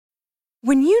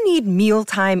When you need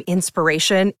mealtime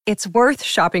inspiration, it's worth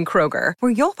shopping Kroger,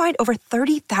 where you'll find over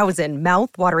 30,000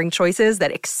 mouth-watering choices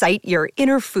that excite your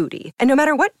inner foodie. And no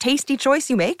matter what tasty choice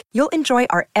you make, you'll enjoy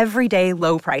our everyday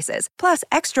low prices, plus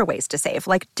extra ways to save,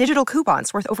 like digital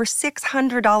coupons worth over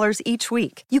 $600 each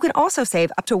week. You can also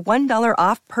save up to $1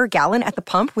 off per gallon at the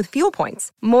pump with fuel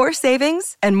points. More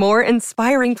savings and more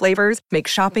inspiring flavors make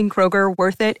shopping Kroger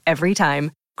worth it every time.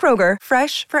 Kroger,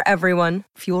 fresh for everyone.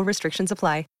 Fuel restrictions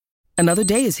apply. Another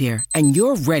day is here, and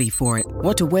you're ready for it.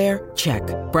 What to wear? Check.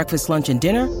 Breakfast, lunch, and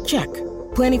dinner? Check.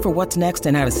 Planning for what's next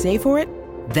and how to save for it?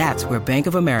 That's where Bank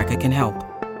of America can help.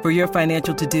 For your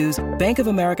financial to-dos, Bank of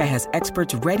America has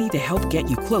experts ready to help get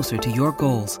you closer to your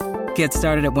goals. Get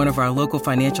started at one of our local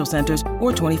financial centers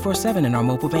or 24/7 in our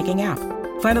mobile banking app.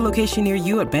 Find a location near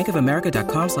you at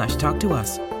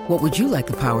bankofamerica.com/talktous. What would you like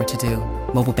the power to do?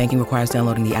 Mobile banking requires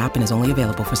downloading the app and is only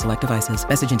available for select devices.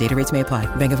 Message and data rates may apply.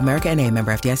 Bank of America N.A.,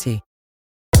 member FDIC.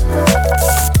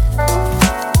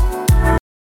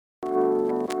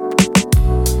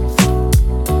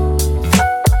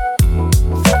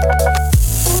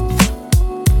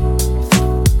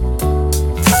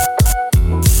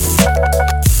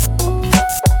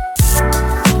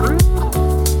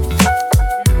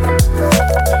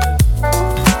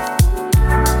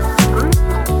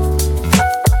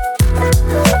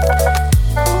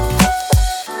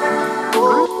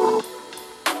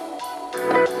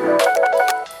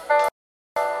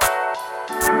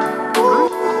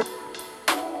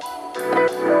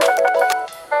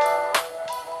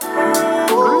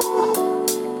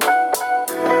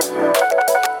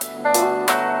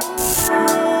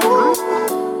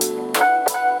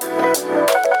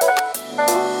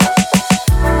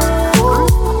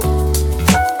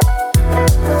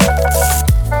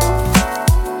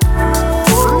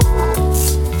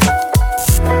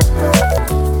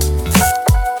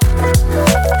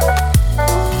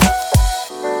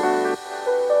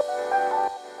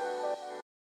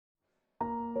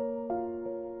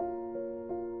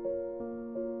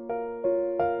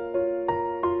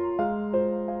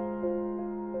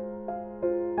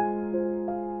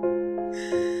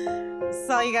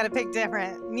 You got to pick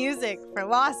different music for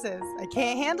losses. I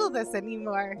can't handle this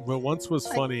anymore. What once was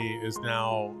funny is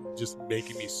now just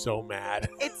making me so mad.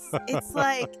 It's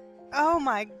like, oh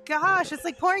my gosh, it's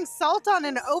like pouring salt on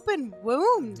an open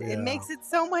wound. Yeah. It makes it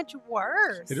so much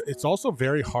worse. It's also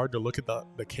very hard to look at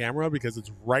the camera because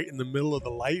it's right in the middle of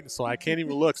the light, so I can't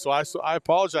even look. So I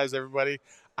apologize, everybody.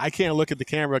 I can't look at the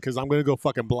camera because I'm going to go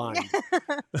fucking blind.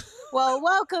 Well,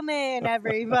 welcome in,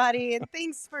 everybody, and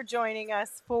thanks for joining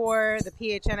us for the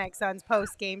PHNX Suns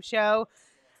post-game show.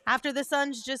 After the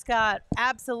Suns just got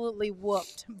absolutely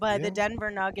whooped by the Denver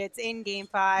Nuggets in Game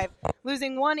 5,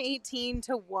 losing 118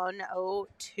 to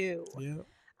 102. Yeah.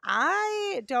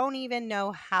 I don't even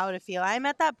know how to feel. I'm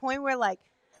at that point where, like,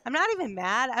 I'm not even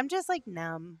mad. I'm just, like,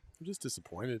 numb. I'm just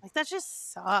disappointed. Like, that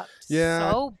just sucked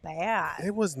so bad.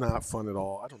 It was not fun at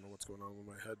all. I don't know what's going on with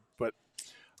my head. But,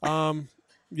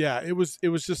 yeah, it was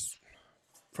just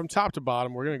from top to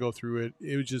bottom. We're going to go through it.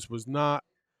 It just was not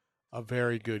a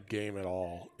very good game at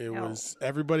all. It was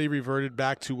everybody reverted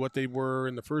back to what they were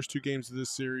in the first two games of this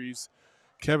series.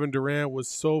 Kevin Durant was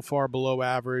so far below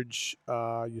average.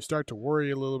 You start to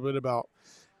worry a little bit about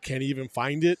can he even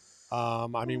find it?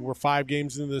 I mean, we're 5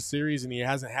 games into the series, and he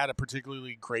hasn't had a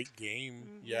particularly great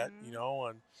game yet, you know,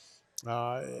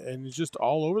 and it's just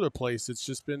all over the place. It's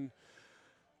just been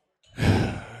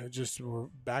we're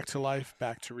back to life,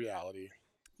 back to reality.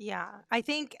 Yeah, and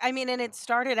it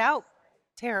started out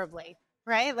terribly,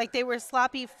 right? Like, they were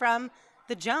sloppy from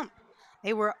the jump.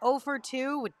 They were 0 for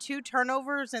 2 with 2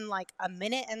 turnovers in like a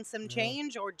minute and some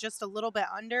change, or just a little bit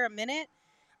under a minute.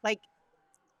 Like,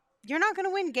 you're not going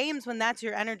to win games when that's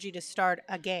your energy to start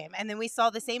a game. And then we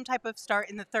saw the same type of start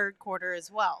in the third quarter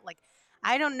as well. Like,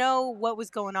 I don't know what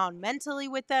was going on mentally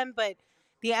with them, but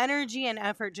the energy and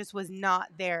effort just was not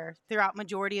there throughout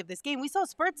majority of this game. We saw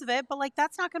spurts of it, but, like,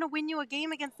 that's not going to win you a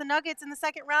game against the Nuggets in the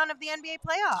second round of the NBA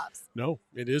playoffs. No,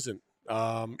 it isn't.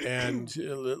 And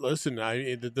listen,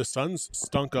 the Suns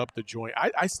stunk up the joint.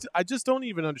 I just don't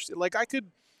even understand. Like,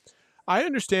 I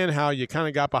understand how you kind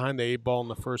of got behind the 8 ball in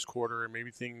the first quarter, and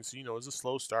maybe things, you know, it was a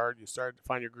slow start. You started to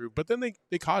find your groove, but then they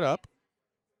caught up,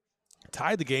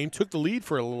 tied the game, took the lead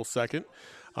for a little second,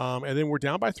 and then we're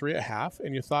down by 3 at half.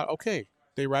 And you thought, okay,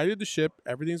 they righted the ship,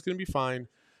 everything's going to be fine.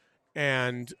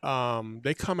 And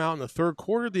they come out in the third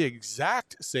quarter the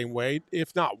exact same way,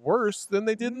 if not worse, than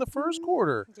they did in the first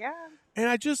quarter. Yeah. And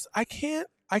I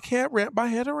can't wrap my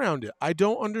head around it. I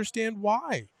don't understand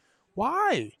why.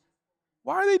 Why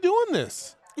are they doing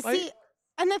this? See,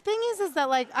 and the thing is that,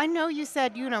 like, I know you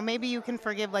said, you know, maybe you can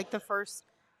forgive, like, the first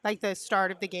like the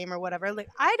start of the game or whatever. Like,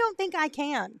 I don't think I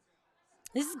can.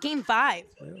 This is game 5.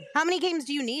 Yeah. How many games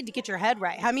do you need to get your head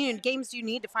right? How many games do you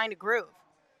need to find a groove?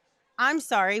 I'm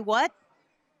sorry, what?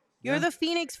 You're the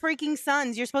Phoenix freaking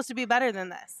Suns. You're supposed to be better than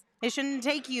this. It shouldn't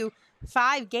take you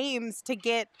 5 games to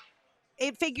get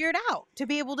it figured out, to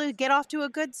be able to get off to a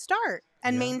good start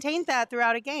and maintain that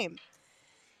throughout a game.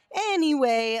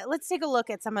 Anyway, let's take a look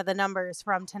at some of the numbers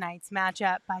from tonight's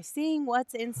matchup by seeing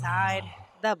what's inside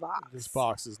the box. This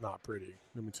box is not pretty.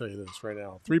 Let me tell you this right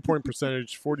now. 3-point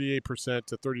percentage, 48%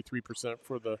 to 33%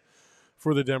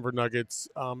 for the Denver Nuggets.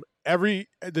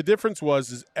 The difference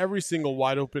is every single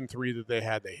wide open three that they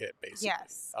had, they hit basically.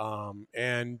 Yes.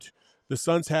 And the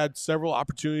Suns had several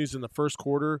opportunities in the first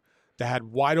quarter that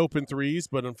had wide open threes,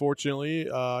 but unfortunately,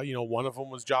 one of them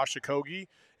was Josh Okogie,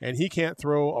 and he can't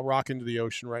throw a rock into the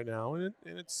ocean right now, and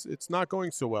it's not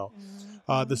going so well.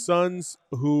 The Suns,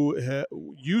 who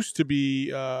used to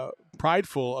be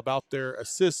prideful about their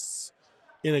assists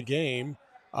in a game,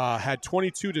 had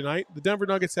 22 tonight. The Denver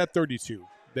Nuggets had 32.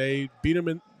 They beat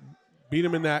them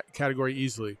in that category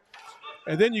easily.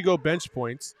 And then you go bench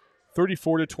points,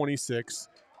 34 to 26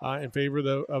 in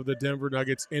favor of the Denver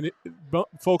Nuggets. And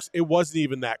folks, it wasn't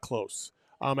even that close.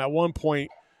 At one point,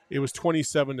 it was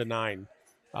 27 to 9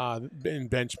 in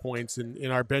bench points,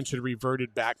 and our bench had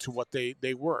reverted back to what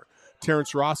they were.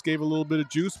 Terrence Ross gave a little bit of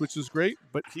juice, which is great,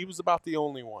 but he was about the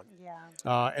only one.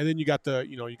 Yeah. And then you got the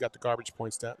garbage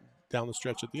points down the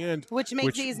stretch at the end, which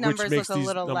makes these numbers look a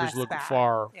little less bad.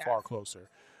 far closer.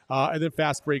 And then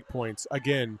fast break points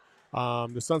again.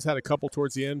 The Suns had a couple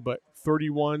towards the end, but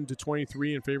 31 to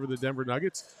 23 in favor of the Denver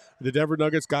Nuggets. The Denver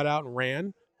Nuggets got out and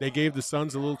ran. They gave the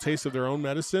Suns a little taste of their own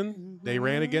medicine. They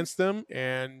ran against them,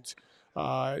 and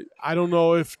I don't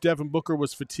know if Devin Booker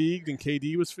was fatigued and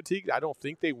KD was fatigued. I don't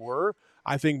think they were.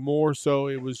 I think more so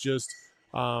it was just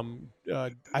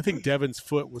I think Devin's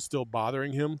foot was still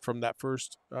bothering him from that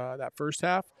first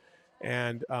half,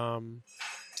 and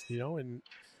and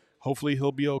hopefully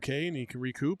he'll be okay and he can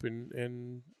recoup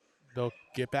and they'll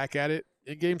get back at it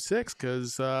in Game 6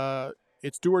 because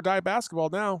it's do or die basketball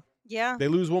now. Yeah. They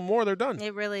lose one more, they're done.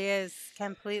 It really is,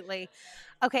 completely.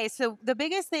 Okay, so the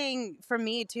biggest thing for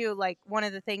me, too, like one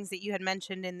of the things that you had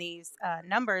mentioned in these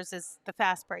numbers is the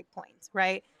fast break points,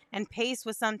 right? And pace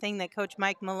was something that Coach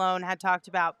Mike Malone had talked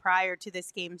about prior to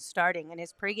this game starting in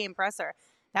his pregame presser.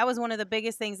 That was one of the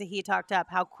biggest things that he talked up,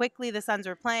 how quickly the Suns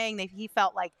were playing. He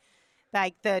felt like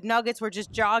the Nuggets were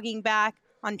just jogging back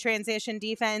on transition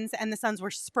defense, and the Suns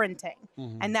were sprinting.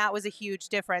 And that was a huge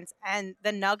difference. And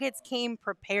the Nuggets came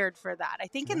prepared for that. I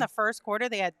think in the first quarter,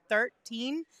 they had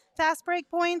 13 fast break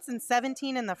points and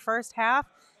 17 in the first half.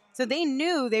 So they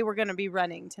knew they were going to be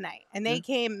running tonight. And they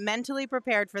came mentally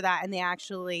prepared for that, and they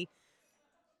actually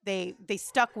they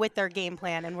stuck with their game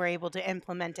plan and were able to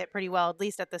implement it pretty well, at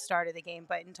least at the start of the game,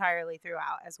 but entirely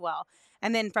throughout as well.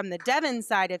 And then from the Devin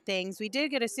side of things, we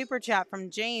did get a super chat from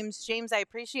James. James, I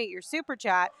appreciate your super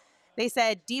chat. They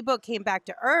said D-Book came back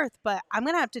to earth, but I'm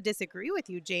going to have to disagree with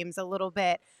you, James, a little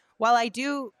bit. While I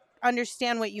do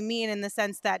understand what you mean in the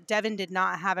sense that Devin did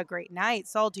not have a great night,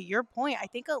 Saul, to your point, I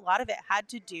think a lot of it had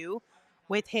to do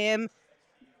with him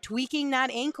tweaking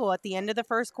that ankle at the end of the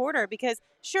first quarter, because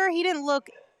sure, he didn't look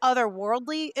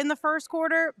otherworldly in the first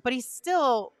quarter, but he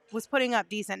still was putting up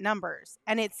decent numbers,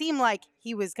 and it seemed like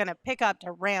he was going to pick up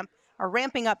to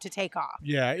ramping up to take off.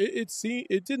 Yeah, it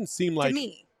didn't seem like, to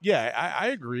me. Yeah, I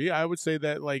agree. I would say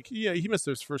that he missed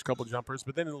those first couple jumpers,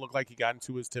 but then it looked like he got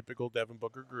into his typical Devin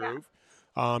Booker groove.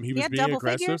 He was being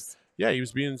aggressive. Figures? Yeah, he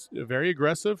was being very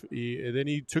aggressive. Then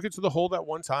he took it to the hole that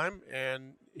one time,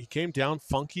 and he came down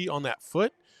funky on that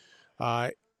foot.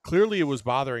 Clearly it was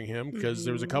bothering him because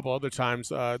there was a couple other times.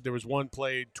 There was one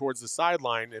play towards the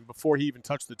sideline, and before he even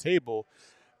touched the table,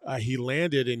 he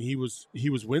landed, and he was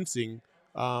wincing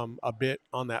a bit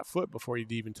on that foot before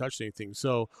he'd even touched anything.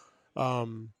 So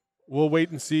we'll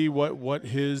wait and see what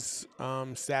his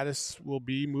status will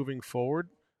be moving forward.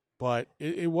 But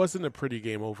it wasn't a pretty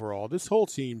game overall. This whole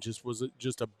team was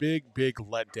a big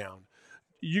letdown.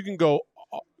 You can go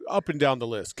up and down the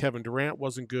list. Kevin Durant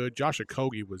wasn't good. Josh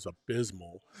Okogie was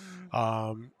abysmal.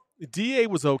 DA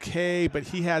was okay, but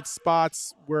he had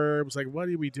spots where it was like, what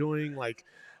are we doing? Like,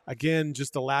 again,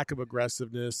 just a lack of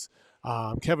aggressiveness.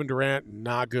 Kevin Durant,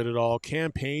 not good at all.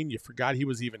 Cam Payne, you forgot he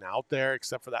was even out there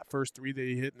except for that first three that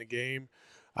he hit in the game.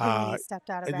 He stepped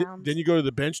out of bounds. Then you go to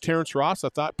the bench. Terrence Ross, I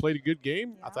thought, played a good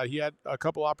game. Yeah. I thought he had a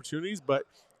couple opportunities, but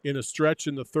in a stretch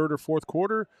in the third or fourth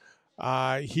quarter,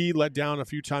 he let down a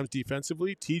few times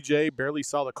defensively. TJ barely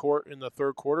saw the court in the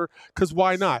third quarter, because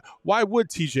why not? Why would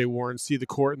TJ Warren see the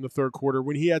court in the third quarter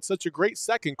when he had such a great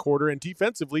second quarter and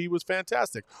defensively he was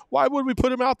fantastic? Why would we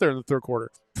put him out there in the third quarter?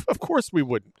 Of course we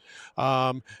wouldn't.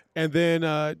 And then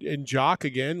and Jock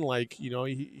again, like he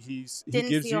Didn't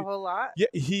gives see you a whole lot. yeah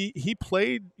he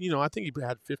played I think he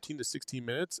had 15 to 16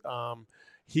 minutes.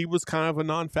 He was kind of a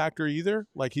non-factor either.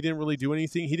 Like he didn't really do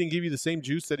anything. He didn't give you the same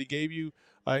juice that he gave you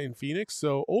in Phoenix.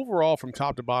 So overall, from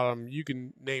top to bottom, you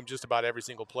can name just about every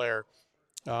single player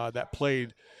that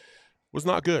played was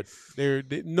not good.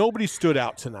 Nobody stood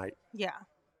out tonight. Yeah.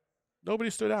 Nobody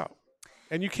stood out.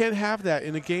 And you can't have that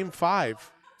in a game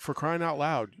 5 for crying out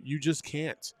loud. You just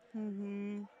can't.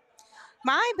 Mm-hmm.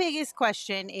 My biggest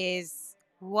question is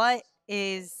what's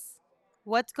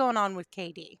going on with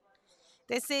KD?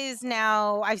 This is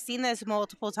now, I've seen this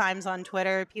multiple times on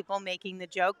Twitter, people making the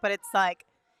joke, but it's like,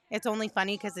 it's only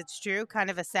funny because it's true, kind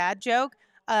of a sad joke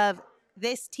of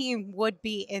this team would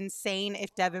be insane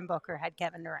if Devin Booker had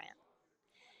Kevin Durant.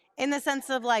 In the sense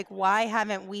of like, why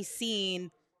haven't we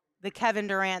seen the Kevin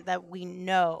Durant that we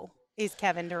know is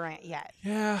Kevin Durant yet?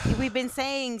 Yeah. We've been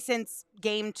saying since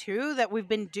game 2 that we've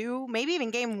been due, maybe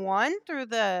even game 1 through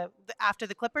after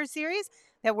the Clippers series,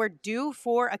 that we're due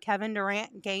for a Kevin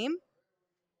Durant game.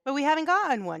 But we haven't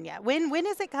gotten one yet. When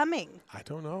is it coming? I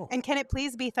don't know. And can it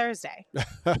please be Thursday?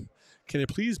 Can it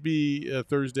please be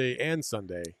Thursday and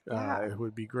Sunday? Yeah. It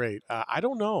would be great. I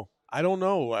don't know.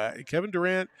 Kevin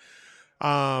Durant.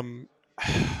 The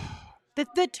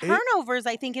turnovers,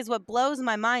 I think, is what blows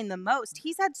my mind the most.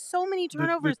 He's had so many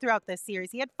turnovers throughout this series.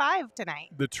 He had 5 tonight.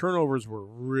 The turnovers were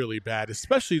really bad,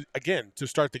 especially, again, to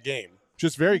start the game.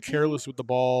 Just very careless with the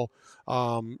ball,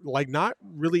 like not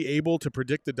really able to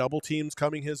predict the double teams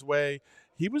coming his way.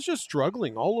 He was just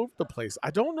struggling all over the place. I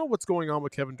don't know what's going on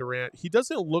with Kevin Durant. He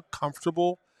doesn't look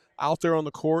comfortable out there on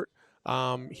the court.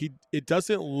 It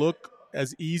doesn't look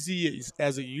as easy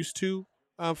as it used to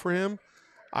for him.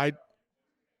 I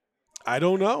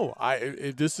don't know.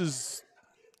 This is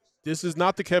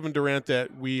not the Kevin Durant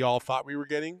that we all thought we were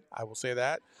getting. I will say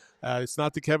that. It's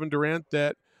not the Kevin Durant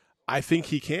that I think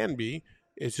he can be.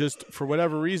 It's just for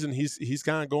whatever reason he's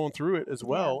kind of going through it as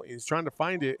well. Yeah. He's trying to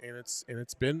find it, and it's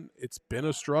been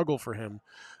a struggle for him.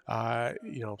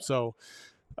 So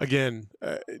again,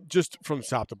 just from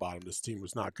top to bottom, this team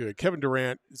was not good. Kevin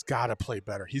Durant has got to play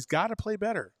better. He's got to play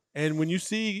better. And when you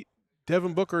see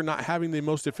Devin Booker not having the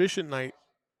most efficient night,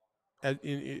 as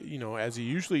he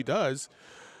usually does,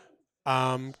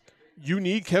 you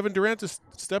need Kevin Durant to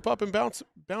step up and bounce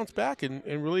back and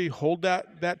really hold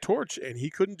that torch, and he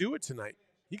couldn't do it tonight.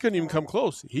 He couldn't even come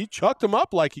close. He chucked him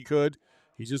up like he could.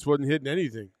 He just wasn't hitting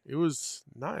anything. It was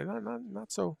not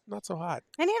so hot.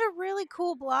 And he had a really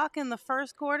cool block in the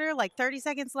first quarter, like 30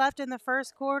 seconds left in the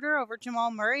first quarter over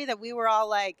Jamal Murray that we were all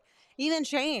like, even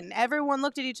Shane, everyone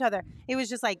looked at each other. It was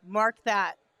just like, mark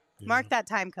that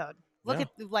time code.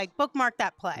 Bookmark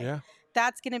that play. Yeah.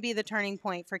 That's going to be the turning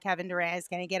point for Kevin Durant. It's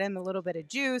going to get him a little bit of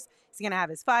juice. He's going to have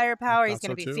his firepower. He's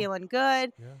going to be feeling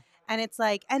good. Yeah. And it's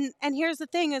like, and here's the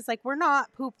thing is like, we're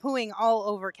not poo-pooing all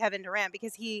over Kevin Durant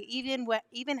because he,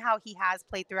 even how he has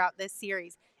played throughout this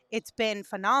series, it's been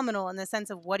phenomenal in the sense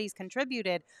of what he's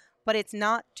contributed, but it's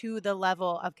not to the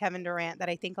level of Kevin Durant that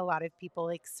I think a lot of people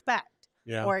expect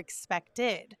or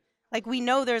expected. Like, we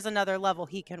know there's another level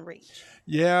he can reach.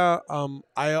 Yeah.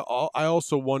 I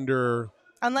also wonder.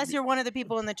 Unless you're one of the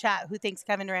people in the chat who thinks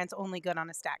Kevin Durant's only good on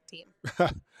a stacked team.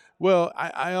 Well,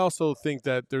 I also think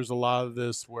that there's a lot of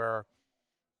this where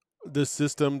the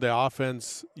system, the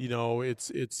offense,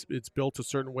 it's built a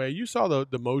certain way. You saw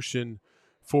the motion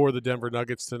for the Denver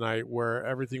Nuggets tonight where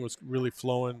everything was really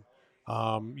flowing.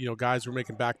 Guys were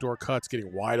making backdoor cuts,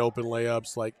 getting wide open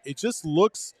layups. Like, it just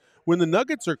looks, when the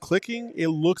Nuggets are clicking, it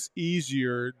looks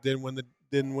easier than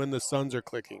when the Suns are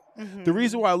clicking. Mm-hmm. The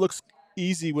reason why it looks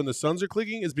easy when the Suns are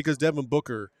clicking is because Devin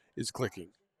Booker is clicking.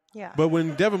 Yeah. But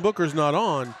when Devin Booker's not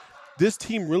on, this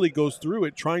team really goes through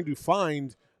it trying to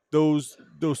find those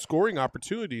scoring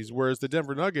opportunities. Whereas the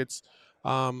Denver Nuggets,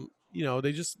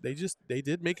 they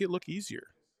did make it look easier.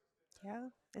 Yeah,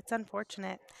 it's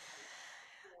unfortunate.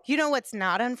 You know what's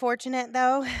not unfortunate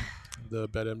though? The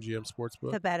BetMGM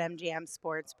Sportsbook. The BetMGM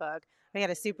Sportsbook. We got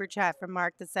a super chat from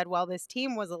Mark that said, well, this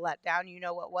team was a letdown. You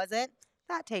know what wasn't?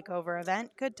 That takeover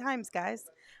event. Good times, guys.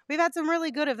 We've had some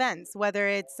really good events, whether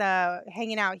it's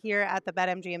hanging out here at the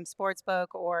BetMGM Sportsbook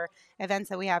or events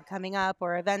that we have coming up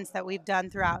or events that we've done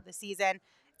throughout the season.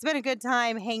 It's been a good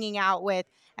time hanging out with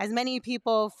as many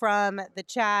people from the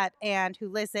chat and who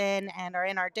listen and are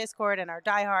in our Discord and our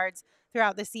diehards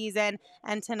throughout the season.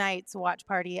 And tonight's watch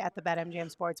party at the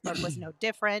BetMGM Sportsbook was no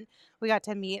different. We got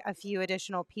to meet a few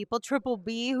additional people. Triple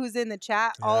B, who's in the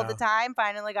chat all the time,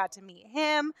 finally got to meet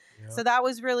him. Yeah. So that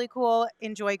was really cool.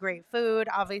 Enjoy great food.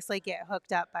 Obviously get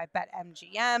hooked up by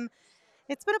BetMGM.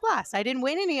 It's been a blast. I didn't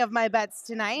win any of my bets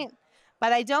tonight,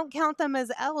 But I don't count them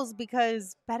as L's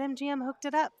because BetMGM hooked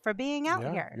it up for being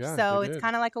out here. Yeah, so they it's did.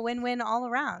 kind of like a win-win all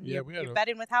around. Yeah, You're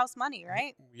betting with house money,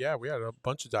 right? Yeah, we had a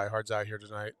bunch of diehards out here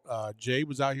tonight. Jay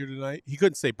was out here tonight. He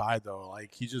couldn't say bye though.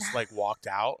 Like he just like walked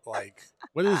out. Like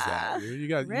what is that? Dude? You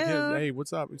got hey,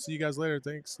 what's up? See you guys later.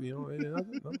 Thanks. You know,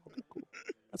 nothing. No, okay, cool.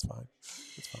 That's fine.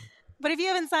 That's fine. But if you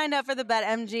haven't signed up for the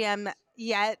BetMGM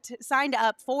yet, signed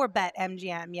up for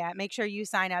BetMGM yet, make sure you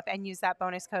sign up and use that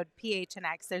bonus code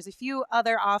PHNX. There's a few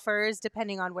other offers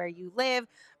depending on where you live,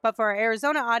 but for our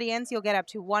Arizona audience, you'll get up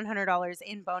to $100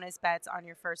 in bonus bets on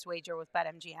your first wager with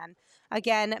BetMGM.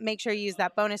 Again, make sure you use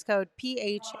that bonus code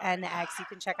PHNX. You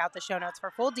can check out the show notes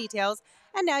for full details.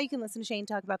 And now you can listen to Shane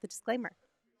talk about the disclaimer.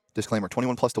 Disclaimer,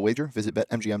 21 plus to wager. Visit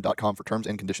BetMGM.com for terms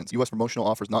and conditions. U.S. promotional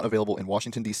offers not available in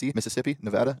Washington, D.C., Mississippi,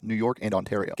 Nevada, New York, and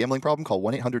Ontario. Gambling problem? Call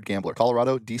 1-800-GAMBLER.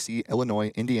 Colorado, D.C.,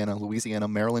 Illinois, Indiana, Louisiana,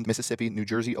 Maryland, Mississippi, New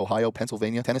Jersey, Ohio,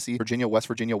 Pennsylvania, Tennessee, Virginia, West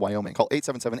Virginia, Wyoming. Call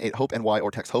 877-8-HOPE-NY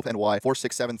or text HOPE-NY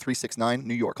 467-369,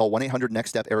 New York. Call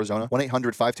 1-800-NEXT-STEP, Arizona.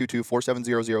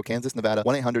 1-800-522-4700, Kansas, Nevada.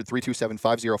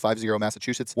 1-800-327-5050,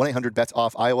 Massachusetts.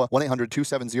 1-800-BETS-OFF, Iowa.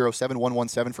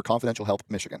 1-800-270-7117 for confidential help,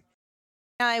 Michigan.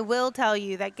 Now, I will tell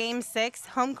you that Game 6,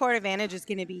 home court advantage is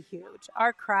going to be huge.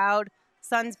 Our crowd,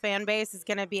 Suns fan base, is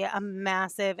going to be a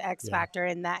massive X factor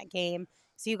in that game.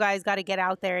 So you guys got to get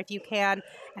out there if you can.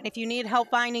 And if you need help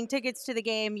finding tickets to the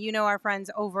game, you know our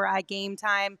friends over at Game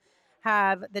Time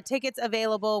have the tickets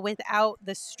available without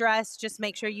the stress. Just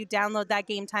make sure you download that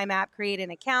Game Time app, create an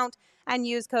account, and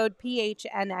use code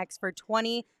PHNX for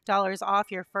 $20 off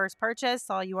your first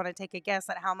purchase. All you want to take a guess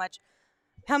at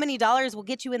how many dollars will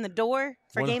get you in the door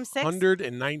for Game 6?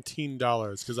 $119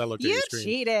 because I looked at your screen. You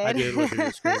cheated. I did look at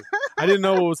your screen. I didn't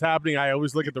know what was happening. I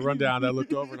always look at the rundown. I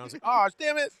looked over and I was like, oh,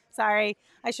 damn it. Sorry.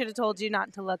 I should have told you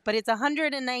not to look. But it's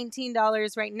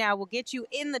 $119 right now. We'll get you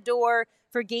in the door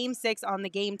for Game 6 on the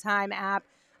Game Time app.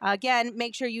 Again,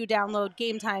 make sure you download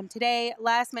Game Time today.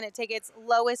 Last minute tickets,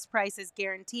 lowest prices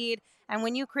guaranteed. And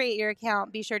when you create your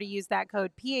account, be sure to use that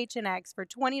code PHNX for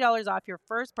 $20 off your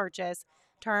first purchase.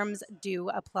 Terms do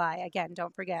apply. Again,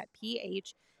 don't forget,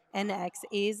 PHNX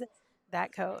is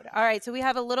that code. All right, so we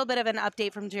have a little bit of an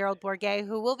update from Gerald Bourguet,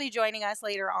 who will be joining us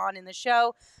later on in the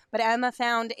show. But Emma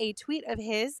found a tweet of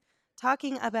his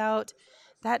talking about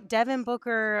that Devin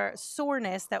Booker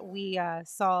soreness that we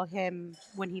saw him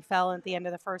when he fell at the end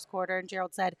of the first quarter. And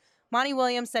Gerald said, Monty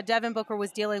Williams said Devin Booker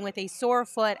was dealing with a sore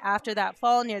foot after that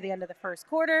fall near the end of the first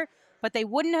quarter, but they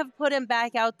wouldn't have put him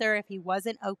back out there if he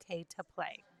wasn't okay to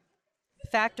play.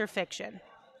 Fact or fiction?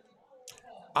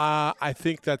 I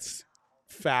think that's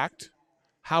fact.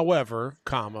 However,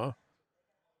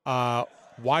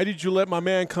 why did you let my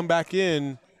man come back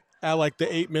in at like the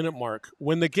 8-minute mark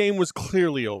when the game was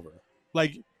clearly over?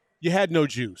 Like, you had no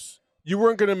juice. You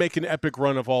weren't going to make an epic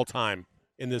run of all time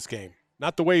in this game.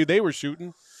 Not the way they were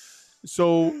shooting.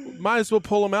 So might as well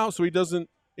pull him out so he doesn't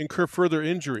incur further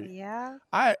injury. Yeah.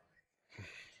 I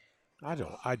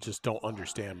just don't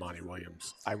understand Monty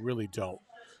Williams. I really don't.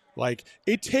 Like,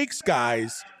 it takes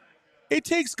guys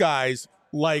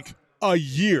like a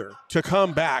year to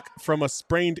come back from a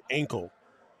sprained ankle.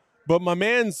 But my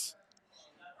man's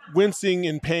wincing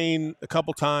in pain a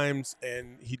couple times,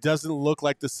 and he doesn't look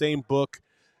like the same Book.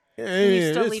 And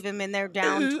you still leave him in there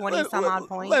down 20-some-odd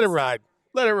points. Let it ride.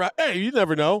 Let it ride. Hey, you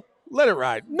never know. Let it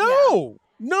ride. No.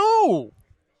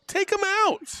 Take him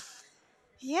out.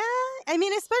 Yeah, I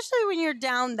mean, especially when you're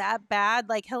down that bad.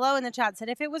 Like, Hello in the chat said,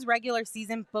 if it was regular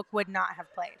season, Book would not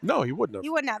have played. No, he wouldn't have. He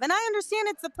wouldn't have. And I understand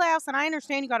it's the playoffs, and I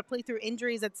understand you got to play through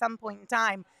injuries at some point in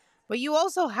time. But you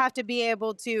also have to be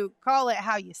able to call it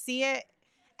how you see it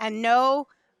and know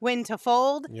when to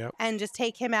fold and just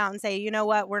take him out and say, you know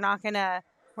what, we're not gonna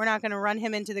run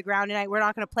him into the ground tonight. We're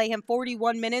not gonna play him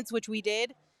 41 minutes, which we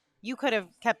did. You could have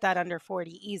kept that under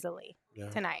 40 easily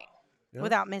tonight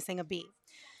without missing a beat.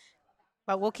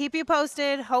 But we'll keep you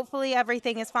posted. Hopefully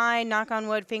everything is fine. Knock on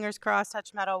wood, fingers crossed,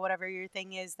 touch metal, whatever your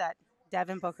thing is, that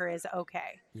Devin Booker is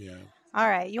okay. Yeah. All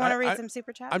right. You want to read some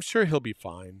super chats? I'm sure he'll be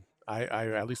fine. I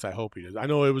at least I hope he does. I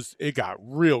know it got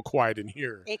real quiet in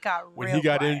here. It got real when he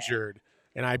got quiet. Injured.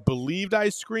 And I believed I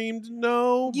screamed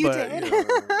no. You but, did. You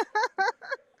know.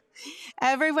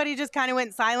 Everybody just kind of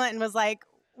went silent and was like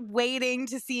waiting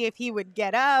to see if he would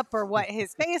get up or what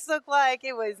his face looked like.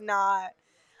 It was not.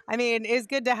 I mean, it's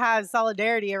good to have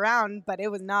solidarity around, but it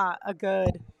was not a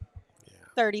good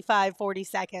 35, 40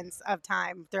 seconds of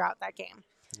time throughout that game.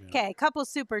 Okay, a couple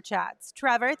super chats.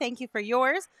 Trevor, thank you for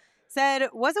yours. Said,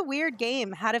 was a weird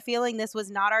game. Had a feeling this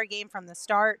was not our game from the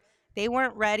start. They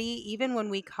weren't ready even when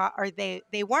we caught, or they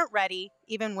weren't ready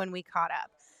even when we caught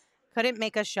up. Couldn't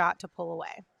make a shot to pull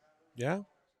away. Yeah.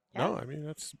 No, I mean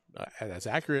that's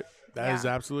accurate. That is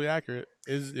Yeah. absolutely accurate.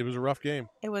 It was a rough game.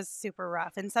 It was super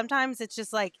rough. And sometimes it's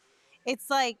just like, it's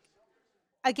like,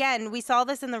 again, we saw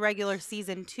this in the regular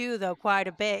season too, though, quite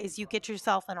a bit, is you get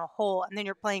yourself in a hole and then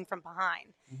you're playing from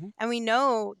behind. Mm-hmm. And we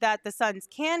know that the Suns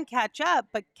can catch up,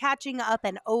 but catching up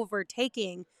and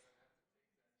overtaking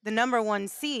the number one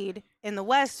seed in the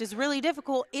West is really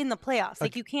difficult in the playoffs.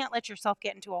 Like, you can't let yourself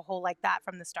get into a hole like that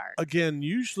from the start. Again,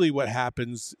 usually what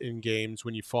happens in games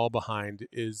when you fall behind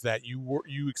is that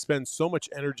you expend so much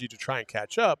energy to try and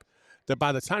catch up that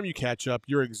by the time you catch up,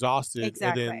 you're exhausted,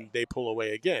 Exactly. and then they pull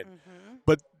away again. Mm-hmm.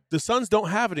 But the Suns don't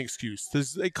have an excuse.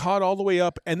 They caught all the way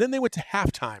up, and then they went to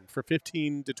halftime for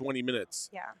 15 to 20 minutes.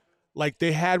 Yeah. Like,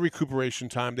 they had recuperation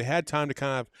time. They had time to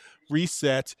kind of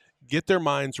reset, get their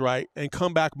minds right, and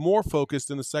come back more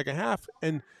focused in the second half.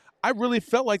 And I really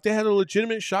felt like they had a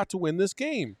legitimate shot to win this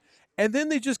game. And then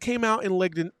they just came out and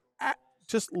laid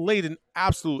an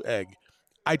absolute egg.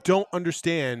 I don't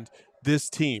understand this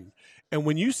team. And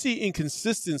when you see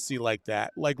inconsistency like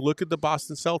that, like, look at the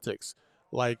Boston Celtics.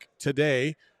 Like,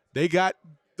 today, they got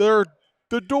the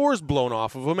doors blown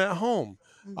off of them at home.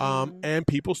 Mm-hmm. And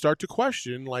people start to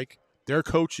question, like, their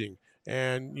coaching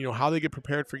and, how they get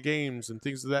prepared for games and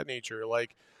things of that nature.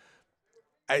 Like,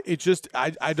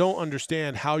 I don't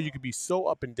understand how you could be so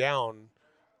up and down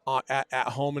at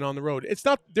home and on the road.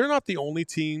 They're not the only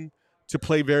team to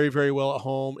play very, very well at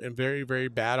home and very, very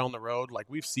bad on the road. Like,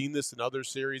 we've seen this in other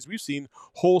series. We've seen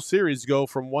whole series go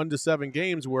from 1 to 7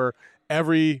 games where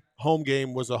every home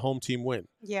game was a home team win.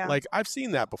 Yeah. Like, I've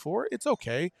seen that before. It's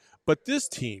okay. But this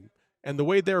team and the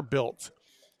way they're built,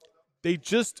 they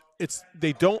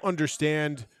don't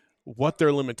understand what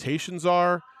their limitations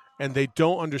are, and they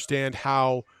don't understand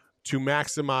how to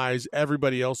maximize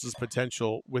everybody else's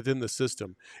potential within the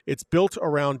system. It's built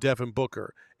around Devin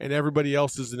Booker, and everybody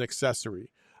else is an accessory.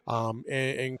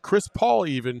 And Chris Paul,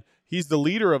 even, he's the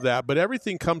leader of that, but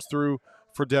everything comes through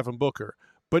for Devin Booker.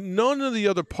 But none of the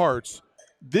other parts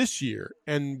this year,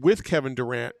 and with Kevin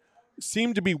Durant,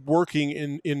 seem to be working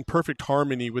in perfect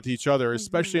harmony with each other,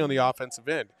 especially on the offensive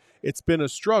end. It's been a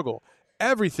struggle.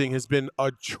 Everything has been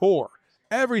a chore.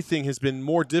 Everything has been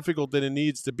more difficult than it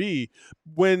needs to be.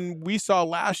 When we saw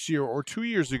last year or 2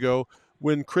 years ago,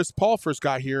 when Chris Paul first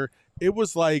got here, it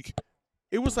was like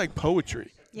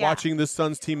poetry. Yeah. Watching this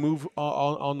Suns team move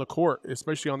on the court,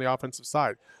 especially on the offensive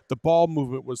side. The ball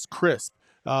movement was crisp.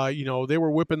 They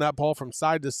were whipping that ball from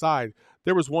side to side.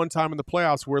 There was one time in the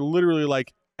playoffs where literally,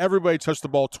 like, everybody touched the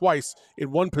ball twice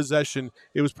in one possession.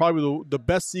 It was probably the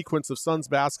best sequence of Suns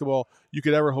basketball you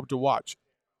could ever hope to watch.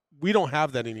 We don't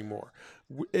have that anymore.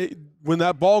 When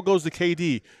that ball goes to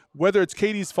KD, whether it's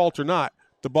KD's fault or not,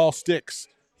 the ball sticks.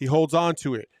 He holds on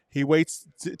to it. He waits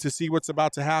to see what's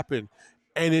about to happen.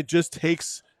 And it just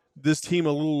takes this team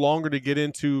a little longer to get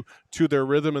into their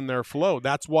rhythm and their flow.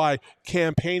 That's why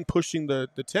campaign pushing the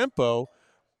tempo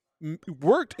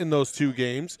worked in those 2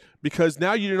 games, because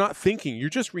now you're not thinking. You're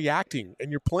just reacting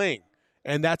and you're playing.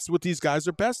 And that's what these guys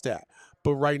are best at.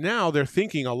 But right now, they're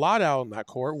thinking a lot out on that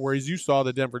court, whereas you saw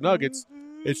the Denver Nuggets,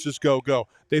 it's just go.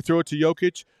 They throw it to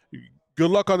Jokic. Good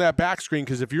luck on that back screen,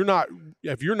 because if you're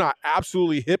not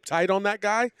absolutely hip tight on that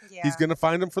guy, he's going to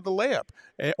find him for the layup.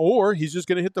 Or he's just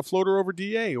going to hit the floater over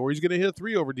DA, or he's going to hit a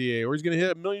 3 over DA, or he's going to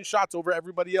hit a million shots over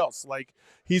everybody else. Like,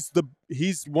 he's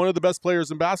one of the best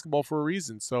players in basketball for a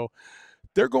reason. So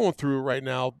they're going through it right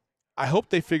now. I hope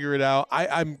they figure it out.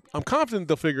 I'm confident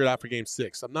they'll figure it out for Game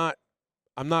 6. I'm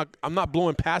not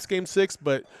blowing past Game 6,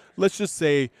 but let's just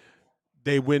say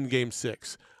they win Game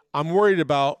 6. I'm worried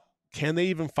about, can they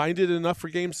even find it enough for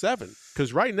Game 7?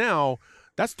 Because right now,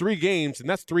 that's 3 games, and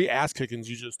that's 3 ass-kickings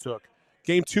you just took.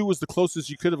 Game 2 was the closest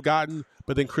you could have gotten,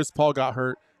 but then Chris Paul got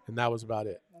hurt, and that was about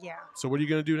it. Yeah. So what are you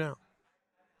going to do now?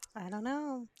 I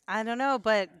don't know,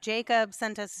 but Jacob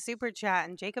sent us a super chat,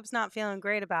 and Jacob's not feeling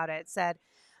great about it. Said,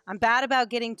 I'm bad about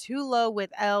getting too low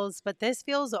with L's, but this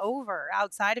feels over.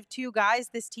 Outside of 2 guys,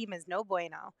 this team is no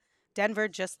bueno. Denver,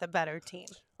 just the better team.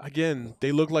 Again,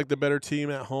 they look like the better team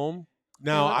at home.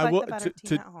 Now, I will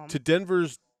to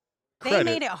Denver's credit, they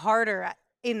made it harder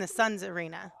in the Suns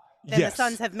arena than the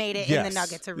Suns have made it in the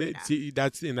Nuggets arena.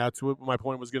 That's what my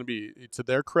point was going to be. To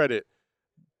their credit,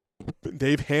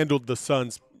 they've handled the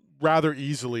Suns rather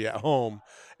easily at home.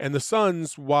 And the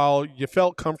Suns, while you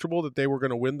felt comfortable that they were going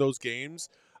to win those games,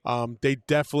 they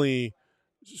definitely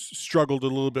struggled a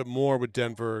little bit more with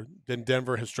Denver than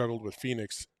Denver has struggled with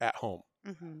Phoenix at home.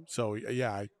 Mm-hmm. So,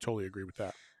 yeah, I totally agree with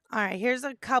that. All right, here's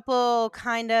a couple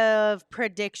kind of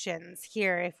predictions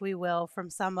here, if we will, from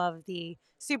some of the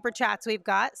super chats we've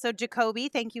got. So, Jacoby,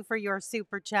 thank you for your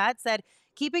super chat. Said,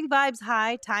 keeping vibes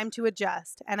high, time to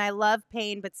adjust. And I love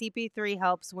pain, but CP3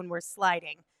 helps when we're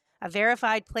sliding. A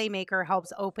verified playmaker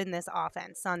helps open this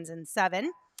offense. Suns in 7.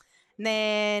 And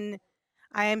then,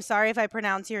 I am sorry if I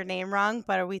pronounce your name wrong,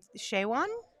 but are we Shaywan?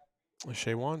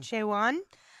 Shaywan.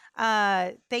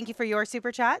 Thank you for your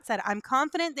super chat. Said, I'm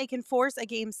confident they can force a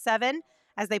game 7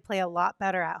 as they play a lot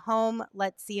better at home.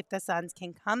 Let's see if the Suns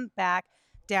can come back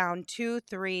down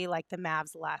 2-3 like the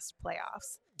Mavs last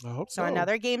playoffs. I hope So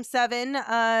another game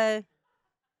 7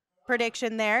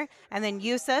 prediction there. And then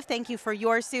Yusuf, thank you for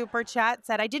your super chat.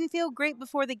 Said, I didn't feel great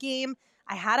before the game.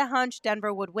 I had a hunch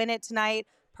Denver would win it tonight.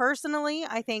 Personally,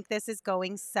 I think this is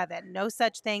going 7. No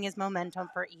such thing as momentum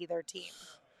for either team.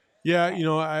 Yeah,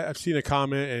 I've seen a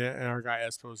comment, and our guy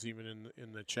Espo's even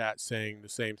in the chat saying the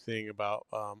same thing about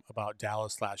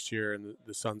Dallas last year, and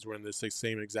the Suns were in the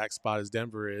same exact spot as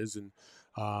Denver is, and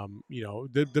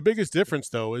the biggest difference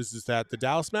though is that the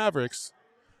Dallas Mavericks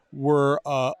were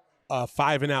a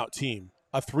 5-and-out team,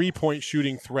 a 3-point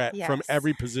shooting threat from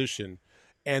every position,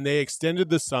 and they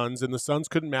extended the Suns, and the Suns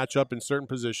couldn't match up in certain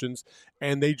positions,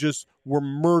 and they just were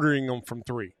murdering them from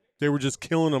 3. They were just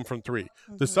killing them from 3.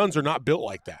 Mm-hmm. The Suns are not built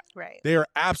like that. Right. They are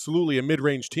absolutely a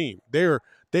mid-range team.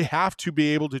 They have to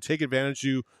be able to take advantage of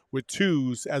you with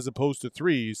 2s as opposed to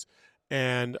 3s,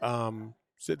 and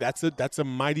so that's a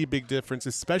mighty big difference,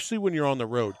 especially when you're on the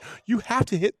road. You have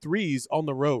to hit 3s on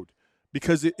the road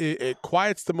because it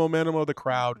quiets the momentum of the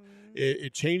crowd. Mm-hmm.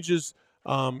 It changes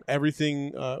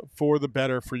everything for the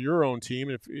better for your own team.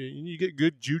 If you get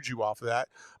good juju off of that.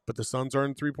 But the Suns are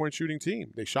a 3-point shooting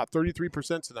team. They shot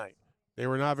 33% tonight. They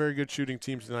were not a very good shooting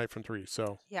team tonight from 3.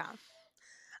 So yeah,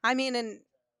 I mean, and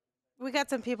we got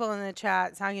some people in the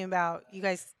chat talking about you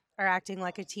guys are acting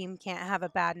like a team can't have a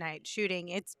bad night shooting.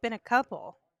 It's been a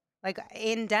couple, like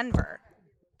in Denver,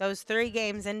 those 3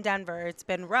 games in Denver. It's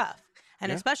been rough,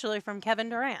 and especially from Kevin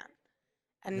Durant.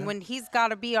 And when he's got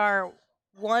to be our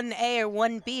 1A or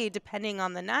 1B depending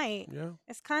on the night,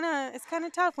 it's kind of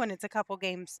tough when it's a couple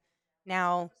games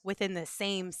now within the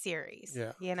same series.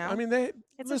 I mean,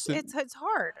 it's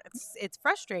hard. It's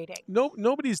frustrating.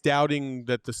 Nobody's doubting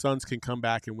that the Suns can come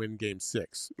back and win Game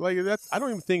 6. Like that's I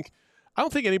don't think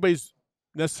anybody's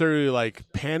necessarily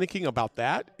like panicking about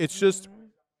that. It's just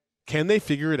can they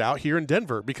figure it out here in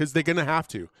Denver, because they're going to have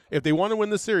to. If they want to win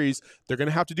the series, they're going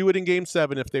to have to do it in Game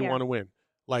 7 if they want to win.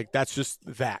 Like that's just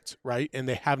that, right? And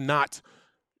they have not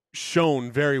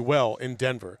shown very well in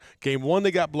Denver. Game 1,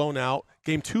 they got blown out.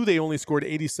 Game 2, they only scored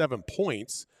 87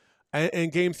 points.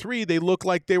 And Game 3, they looked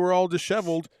like they were all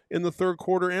disheveled in the third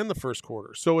quarter and the first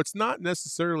quarter. So it's not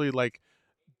necessarily like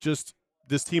just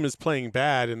this team is playing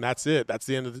bad and that's it. That's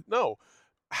the end of no.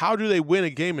 How do they win a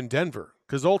game in Denver?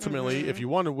 Because ultimately, if you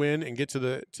want to win and get to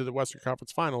the Western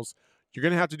Conference Finals, you're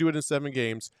going to have to do it in 7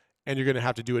 games, and you're going to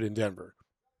have to do it in Denver.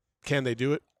 Can they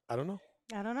do it? I don't know.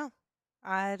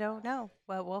 I don't know,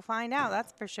 but we'll find out.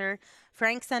 That's for sure.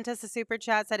 Frank sent us a super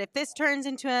chat, said, if this turns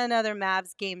into another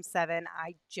Mavs Game 7,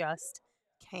 I just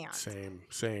can't. Same.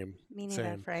 Me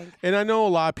neither, Frank. And I know a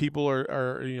lot of people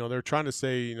are they're trying to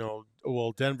say,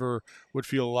 well, Denver would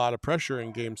feel a lot of pressure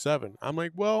in Game 7. I'm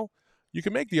like, well, you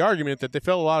can make the argument that they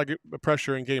felt a lot of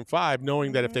pressure in Game 5,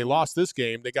 knowing that if they lost this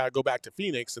game, they got to go back to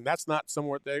Phoenix, and that's not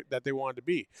somewhere that they wanted to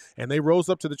be. And they rose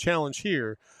up to the challenge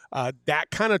here. That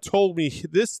kind of told me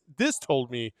this told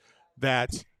me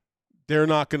that they're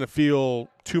not going to feel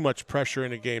too much pressure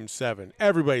in a Game 7.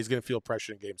 Everybody's going to feel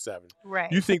pressure in Game 7.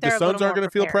 Right. You think the Suns aren't going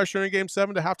to feel pressure in Game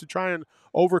 7 to have to try and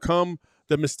overcome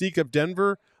the mystique of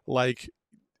Denver? Like,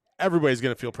 everybody's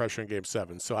going to feel pressure in Game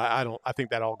 7. So I think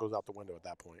that all goes out the window at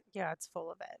that point. Yeah, it's full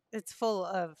of it. It's full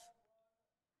of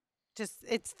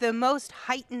it's the most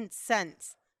heightened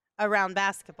sense around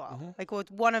basketball. Mm-hmm. Like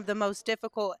with one of the most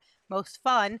difficult, most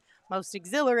fun, most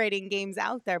exhilarating games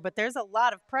out there. But there's a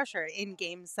lot of pressure in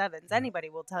Game 7s. Mm-hmm. Anybody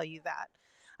will tell you that.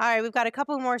 All right, we've got a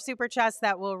couple more super chats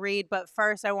that we'll read, but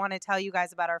first I want to tell you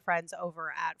guys about our friends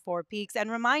over at Four Peaks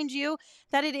and remind you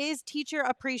that it is Teacher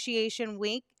Appreciation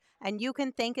Week. And you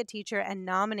can thank a teacher and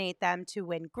nominate them to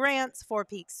win grants, 4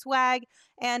 Peaks swag,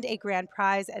 and a grand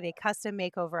prize of a custom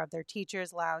makeover of their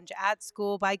teacher's lounge at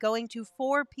school by going to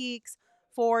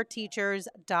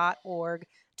 4peaks4teachers.org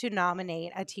to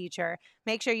nominate a teacher.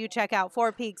 Make sure you check out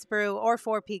 4 Peaks Brew or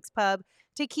 4 Peaks Pub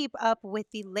to keep up with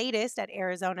the latest at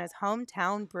Arizona's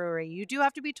hometown brewery. You do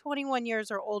have to be 21 years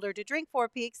or older to drink Four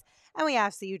Peaks, and we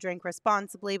ask that you drink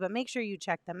responsibly, but make sure you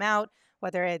check them out,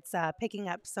 whether it's picking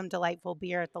up some delightful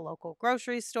beer at the local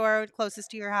grocery store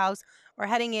closest to your house or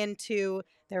heading into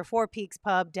their Four Peaks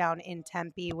pub down in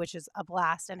Tempe, which is a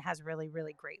blast and has really,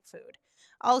 really great food.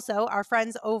 Also, our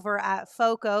friends over at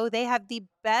FOCO, they have the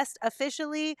best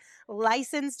officially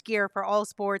licensed gear for all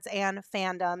sports and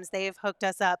fandoms. They've hooked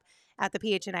us up at the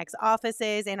PHNX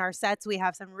offices. In our sets, we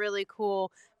have some really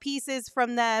cool pieces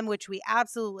from them, which we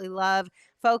absolutely love.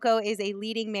 FOCO is a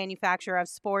leading manufacturer of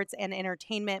sports and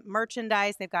entertainment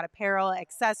merchandise. They've got apparel,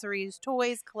 accessories,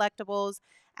 toys, collectibles,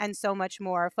 and so much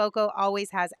more. FOCO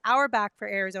always has our back for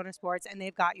Arizona sports, and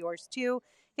they've got yours too.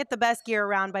 Get the best gear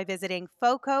around by visiting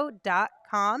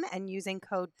foco.com and using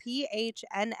code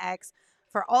PHNX.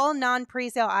 For all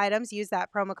non-presale items, use that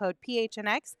promo code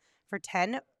PHNX for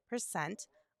 10%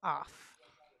 off.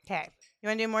 Okay. You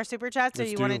want to do more super chats, or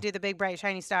you want to do the big, bright,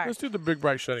 shiny star? Let's do the big,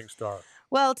 bright, shining star.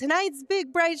 Well, tonight's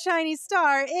big, bright, shiny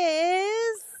star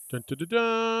is Dun, dun, dun,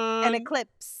 dun. an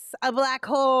eclipse, a black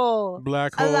hole,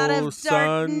 Black hole, a lot of dark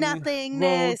sun,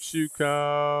 nothingness. won't you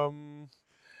come?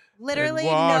 Literally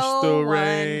and wash no the one.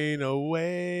 rain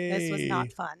away. This was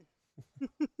not fun.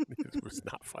 It was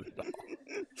not fun at all.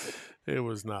 It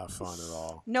was not fun at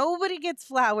all. Nobody gets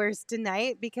flowers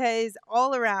tonight because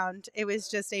all around it was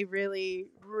just a really,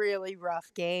 really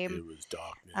rough game. It was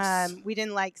darkness. We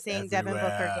didn't like seeing Devin Booker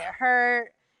everywhere. get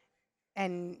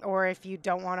hurt, or if you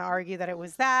don't want to argue that it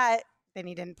was that, then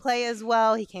he didn't play as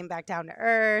well. He came back down to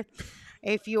earth.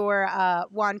 If you're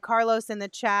Juan Carlos in the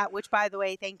chat, which, by the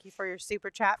way, thank you for your super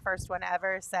chat, first one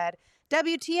ever, said,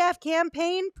 WTF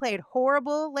campaign played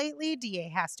horrible lately. DA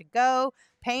has to go.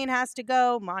 Payne has to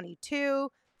go. Monty too.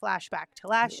 Flashback to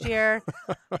last year.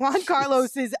 Juan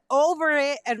Carlos is over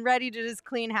it and ready to just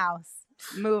clean house.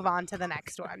 Move on to the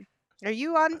next one. Are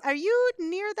you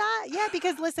near that? Yeah,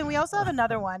 because listen, we also have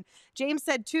another one. James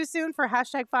said too soon for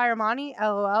hashtag fire Monty.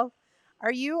 LOL.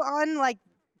 Are you on like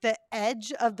the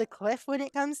edge of the cliff when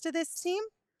it comes to this team?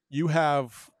 You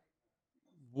have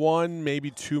 1,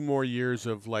 maybe 2 more years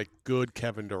of like good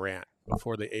Kevin Durant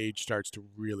before the age starts to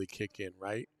really kick in,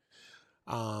 right?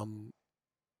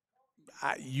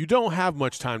 You don't have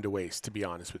much time to waste, to be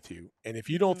honest with you. And if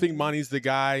you don't think Monty's the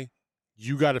guy,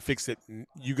 you got to fix it.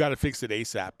 You got to fix it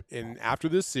ASAP. And after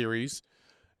this series,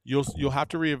 you'll have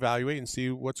to reevaluate and see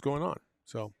what's going on.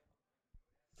 So,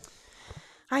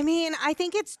 I mean, I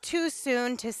think it's too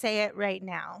soon to say it right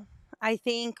now. I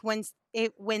think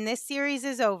when this series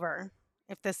is over,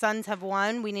 if the Suns have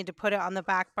won, we need to put it on the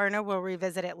back burner. We'll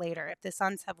revisit it later. If the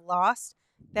Suns have lost,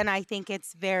 then I think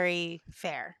it's very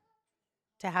fair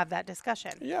to have that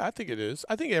discussion. yeah, I think it is.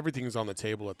 I think everything's on the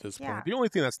table at this Yeah. point. The only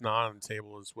thing that's not on the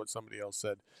table is what somebody else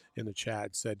said in the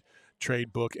chat. Said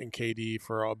trade Book and KD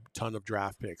for a ton of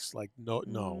draft picks. Like, no.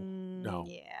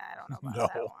 Yeah, I don't know about No.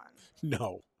 that one.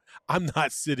 No. I'm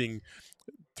not sitting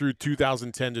through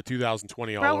 2010 to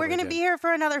 2020 all Bro, over we're going to again. be here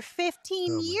for another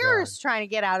 15 Oh my years trying to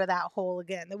get out of that hole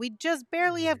again that we just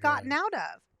barely Oh my have gotten out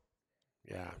of.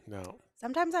 Yeah, no.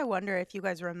 Sometimes I wonder if you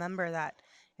guys remember that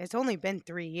it's only been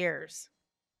 3 years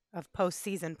of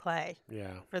postseason play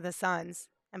Yeah. for the Suns.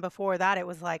 And before that, it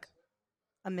was like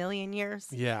a million years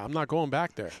Yeah, I'm not going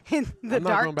back there. in the I'm not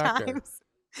dark going back there. times.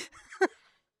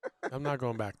 I'm not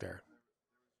going back there.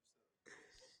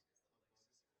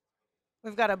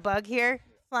 We've got a bug here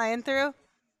flying through.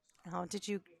 Oh, did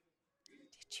you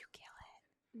kill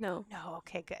it? No. No.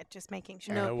 Okay, good. Just making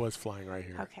sure. Yeah, it was flying right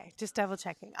here. Okay, just double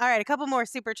checking. All right, a couple more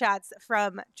super chats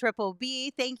from Triple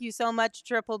B. Thank you so much,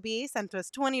 Triple B. Sent us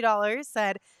 $20.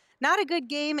 Said, not a good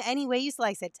game any way you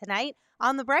slice it tonight.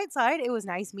 On the bright side, it was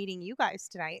nice meeting you guys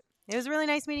tonight. It was really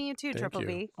nice meeting you too, Thank Triple you.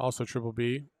 B. Also, Triple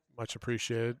B, much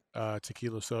appreciated.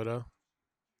 Tequila soda.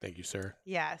 Thank you, sir.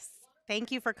 Yes.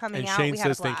 Thank you for coming And out. Shane We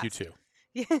had a says thank you, blast. too.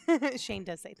 Shane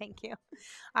does say thank you.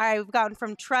 All right, we've gotten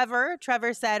from Trevor.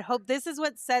 Trevor said, hope this is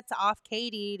what sets off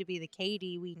KD to be the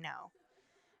KD we know.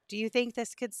 Do you think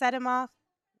this could set him off?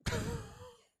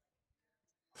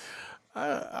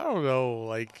 I don't know.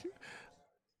 Like,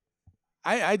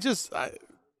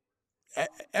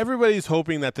 everybody's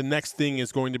hoping that the next thing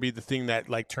is going to be the thing that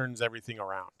like turns everything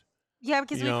around. Yeah,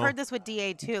 because You we've know, heard this with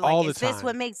DA too. Like, all the is this time.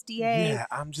 what makes DA Yeah,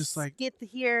 I'm just like, get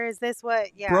here? Is this what?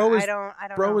 Yeah, Bro is- I don't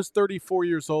bro know. is 34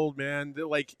 years old, man.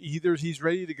 Like, either he's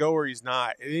ready to go or he's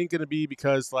not. It ain't gonna be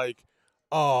because like,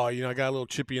 oh, I got a little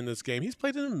chippy in this game. He's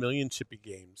played in a million chippy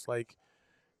games. Like,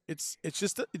 it's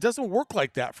just it doesn't work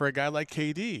like that for a guy like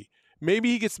KD. Maybe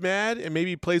he gets mad and maybe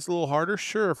he plays a little harder.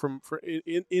 Sure,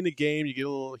 in a game you get a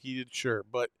little heated. Sure,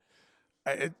 but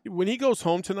when he goes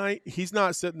home tonight, he's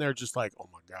not sitting there just like, oh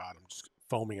my God, I'm just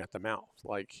foaming at the mouth.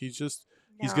 Like he's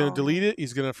going to delete it.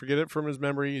 He's going to forget it from his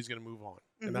memory. He's going to move on,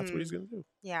 and that's what he's going to do.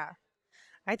 Yeah.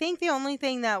 I think the only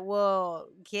thing that will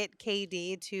get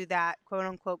KD to that quote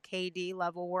unquote KD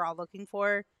level we're all looking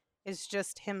for is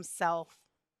just himself,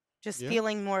 just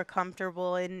feeling more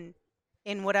comfortable in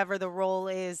whatever the role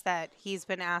is that he's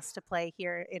been asked to play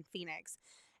here in Phoenix,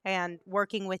 and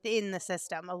working within the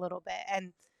system a little bit.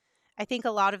 And I think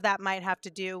a lot of that might have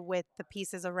to do with the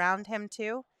pieces around him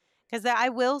too, because I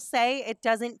will say it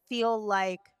doesn't feel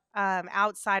like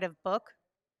outside of Book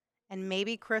and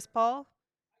maybe Chris Paul,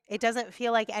 it doesn't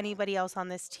feel like anybody else on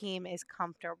this team is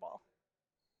comfortable.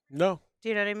 No. Do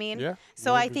you know what I mean? Yeah.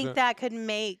 So 100%. I think that could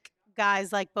make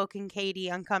guys like Book and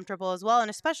KD uncomfortable as well, and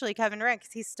especially Kevin Durant,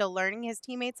 because he's still learning his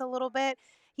teammates a little bit.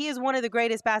 He is one of the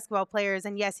greatest basketball players,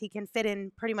 and yes, he can fit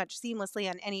in pretty much seamlessly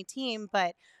on any team,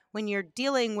 but when you're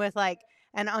dealing with like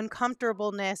an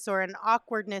uncomfortableness or an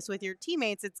awkwardness with your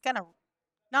teammates, it's going to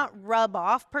not rub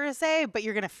off per se, but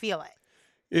you're going to feel it.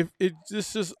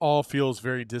 This just all feels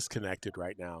very disconnected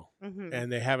right now, Mm-hmm. and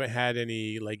they haven't had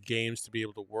any like games to be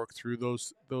able to work through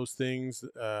those things.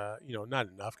 Not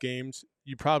enough games.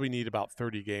 You probably need about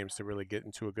 30 games to really get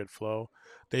into a good flow.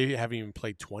 They haven't even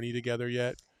played 20 together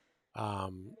yet,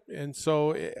 and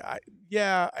so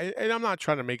and I'm not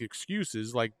trying to make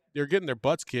excuses. Like they're getting their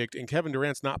butts kicked, and Kevin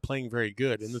Durant's not playing very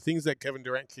good. And the things that Kevin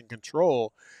Durant can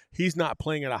control, he's not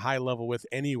playing at a high level with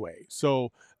anyway.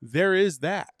 So there is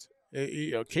that.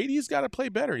 KD's got to play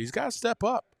better. He's got to step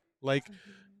up. Like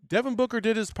Devin Booker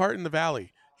did his part in the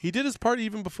Valley. He did his part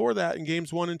even before that in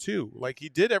games 1 and 2. Like he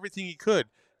did everything he could.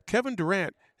 Kevin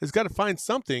Durant has got to find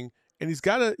something, and he's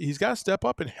got to step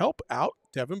up and help out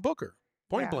Devin Booker.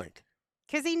 Point blank.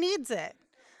 Because he needs it.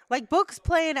 Like Book's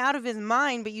playing out of his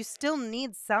mind, but you still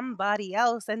need somebody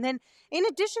else. And then in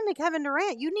addition to Kevin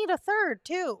Durant, you need a third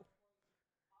too.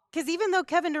 Because even though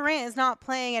Kevin Durant is not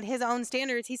playing at his own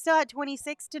standards, he still had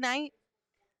 26 tonight.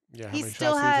 Yeah, he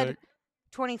still had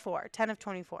 24, 10 of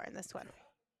 24 in this one.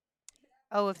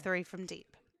 0 of 3 from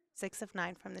deep, 6 of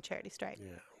 9 from the charity stripe.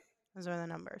 Yeah. Those are the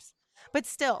numbers. But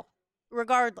still,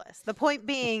 regardless, the point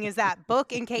being is that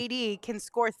Book and KD can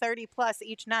score 30 plus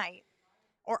each night,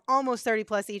 or almost 30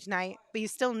 plus each night, but you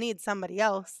still need somebody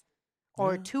else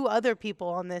or two other people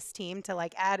on this team to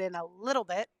like add in a little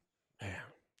bit. Man.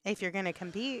 If you're going to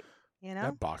compete, you know?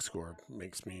 That box score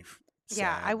makes me sad.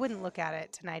 Yeah, I wouldn't look at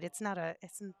it tonight. It's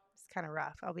kind of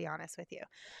rough, I'll be honest with you.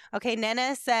 Okay,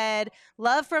 Nena said,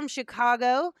 love from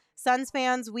Chicago. Suns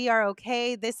fans, we are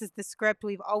okay. This is the script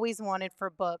we've always wanted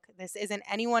for Book. This isn't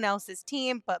anyone else's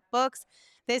team but Book's.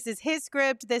 This is his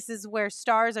script. This is where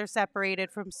stars are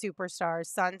separated from superstars.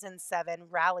 Suns in 7,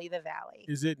 rally the Valley.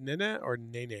 Is it Nene or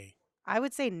Nene? I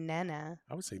would say Nena.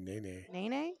 I would say Nene.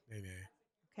 Nene? Nene.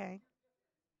 Okay.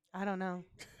 I don't know.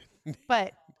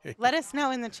 But let us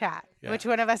know in the chat which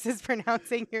one of us is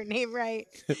pronouncing your name right.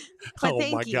 But oh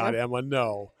my God, Emma,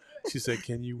 no. She said,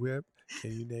 "Can you whip?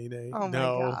 Can you nay?" Oh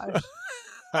no.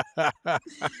 my gosh.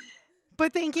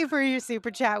 But thank you for your super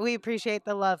chat. We appreciate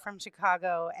the love from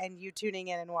Chicago and you tuning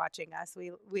in and watching us.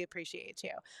 We appreciate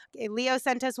you. Okay, Leo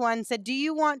sent us one, said, do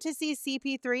you want to see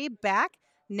CP3 back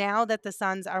now that the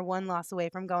Suns are 1 loss away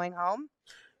from going home?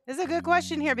 This is a good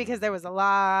question here because there was a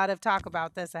lot of talk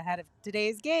about this ahead of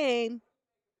today's game.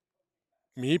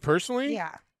 Me personally?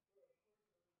 Yeah.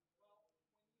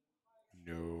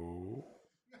 No.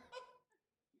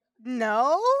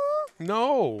 No?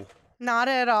 No. Not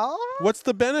at all? What's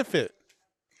the benefit?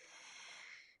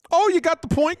 Oh, you got the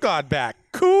point guard back.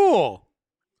 Cool.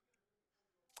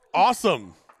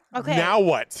 Awesome. Okay. Now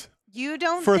what? You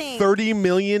don't For think... $30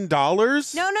 million? No.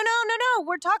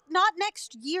 We're talking not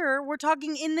next year. We're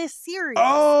talking in this series.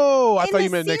 Oh, I thought you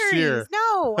meant next year.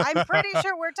 No, I'm pretty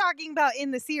sure we're talking about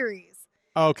in the series.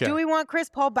 Okay. Do we want Chris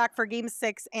Paul back for game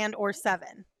 6 and or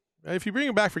 7? If you bring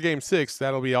him back for game 6,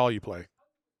 that'll be all you play.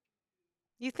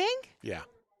 You think? Yeah.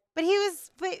 But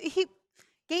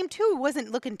game 2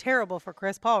 wasn't looking terrible for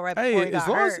Chris Paul right before he got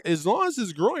hurt. As long as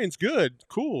his groin's good,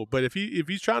 cool. But if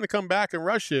he's trying to come back and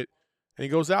rush it, and he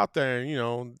goes out there,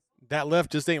 and that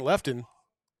left just ain't lefting,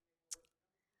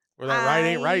 or that right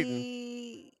ain't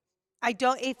righting. I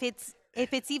don't. If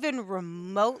it's even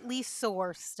remotely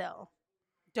sore, still,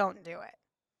 don't do it,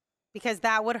 because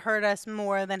that would hurt us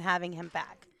more than having him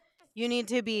back. You need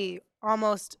to be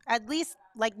almost at least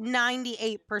like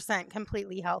 98%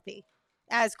 completely healthy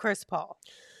as Chris Paul.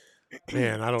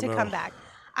 Man, I don't know. To come back.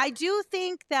 I do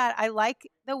think that I like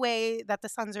the way that the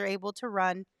Suns are able to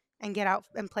run and get out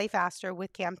and play faster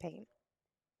with campaign.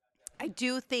 I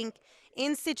do think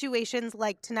in situations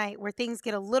like tonight where things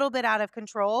get a little bit out of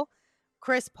control,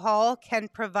 Chris Paul can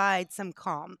provide some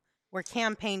calm where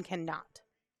Campaign cannot.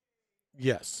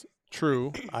 Yes,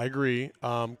 true. I agree.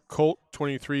 Colt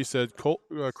 23 said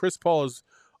Chris Paul is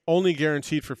only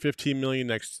guaranteed for $15 million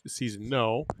next season.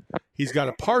 No, he's got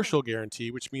a partial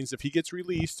guarantee, which means if he gets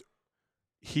released,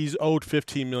 he's owed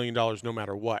 $15 million no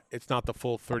matter what. It's not the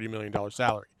full $30 million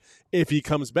salary. If he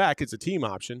comes back, it's a team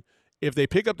option. If they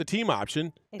pick up the team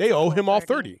option, they owe him all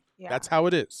 30. Yeah. That's how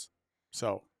it is.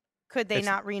 So could they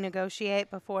not renegotiate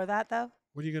before that, though?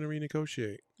 what are you going to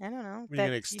renegotiate? I don't know. Are you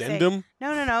going to extend him?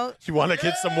 No. You want to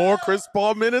get some more Chris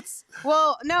Paul minutes?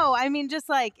 Well, no. I mean, just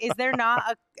like, is there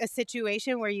not a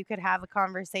situation where you could have a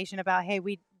conversation about, hey,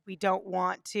 we don't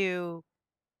want to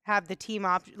have the team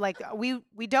option. Like, we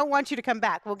don't want you to come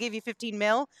back. We'll give you 15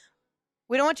 mil.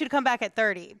 We don't want you to come back at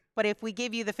 30. But if we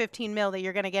give you the 15 mil that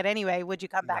you're going to get anyway, would you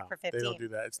come back for 15? They don't do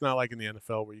that. It's not like in the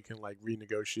NFL where you can like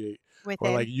renegotiate with or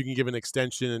him. like you can give an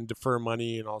extension and defer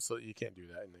money, and also you can't do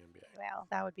that in the NBA. Well,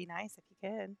 that would be nice if you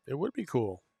could. It would be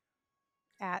cool.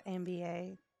 At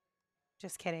NBA.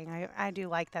 Just kidding. I do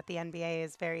like that the NBA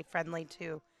is very friendly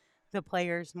to the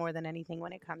players more than anything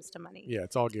when it comes to money. Yeah,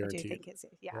 it's all I do guaranteed. think it's,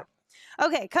 yeah. Yep.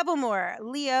 Okay, couple more.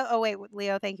 Leo. Oh, wait.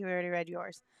 Leo, thank you. We already read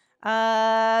yours.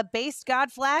 Based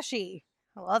God Flashy.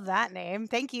 I love that name.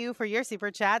 Thank you for your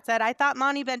super chat. Said, I thought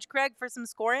Monty benched Craig for some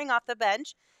scoring off the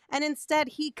bench, and instead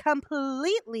he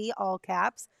completely, all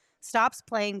caps, stops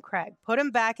playing Craig, put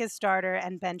him back as starter,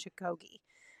 and bench Okogie.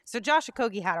 So Josh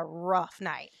Okogie had a rough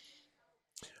night.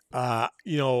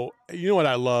 You know what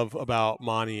I love about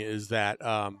Monty is that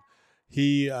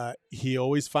he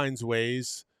always finds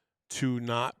ways to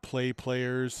not play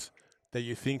players that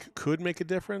you think could make a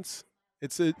difference.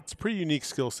 It's a pretty unique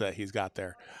skill set he's got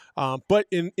there. But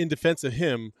in defense of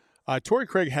him, Torrey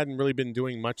Craig hadn't really been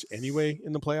doing much anyway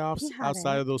in the playoffs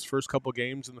outside of those first couple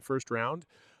games in the first round.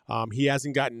 He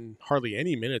hasn't gotten hardly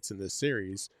any minutes in this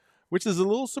series, which is a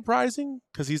little surprising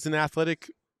because he's an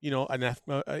athletic, an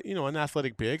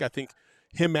athletic big. I think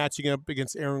him matching up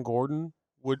against Aaron Gordon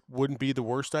wouldn't be the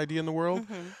worst idea in the world.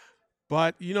 Mm-hmm.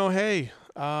 But hey,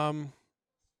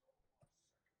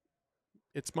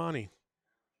 it's Monty.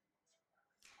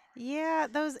 Yeah,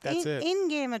 those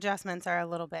in-game adjustments are a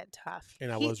little bit tough.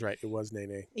 And I was right. It was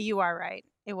Nene. You are right.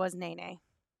 It was Nene.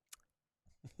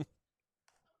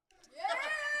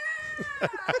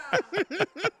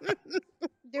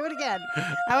 Do it again.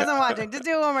 I wasn't watching. Just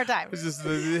do it one more time. It's just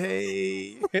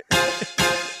hey.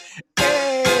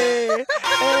 Hey.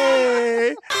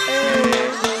 Hey.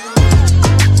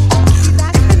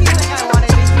 That's the music I wanted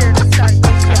to hear to start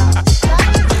this show.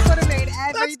 That would have made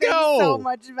everything so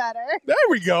much better. There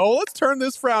we go. Let's turn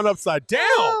this frown upside down.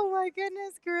 Oh, my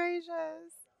goodness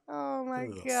gracious. Oh, my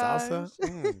gosh.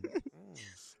 Salsa.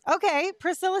 Okay.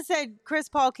 Priscilla said Chris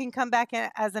Paul can come back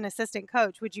as an assistant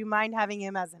coach. Would you mind having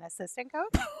him as an assistant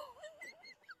coach?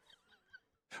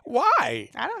 Why?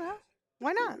 I don't know.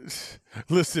 Why not?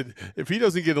 Listen, if he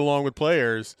doesn't get along with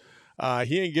players,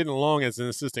 he ain't getting along as an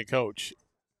assistant coach.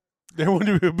 Do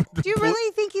you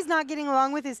really think he's not getting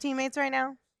along with his teammates right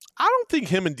now? I don't think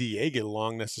him and DA get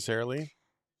along necessarily.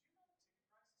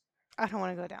 I don't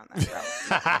want to go down that road.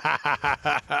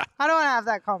 I don't want to have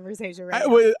that conversation right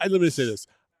now. Let me say this.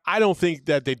 I don't think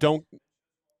that they don't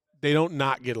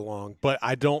not get along, but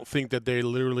I don't think that they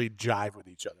literally jive with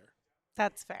each other.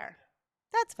 That's fair.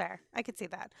 That's fair. I could see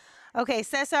that. Okay,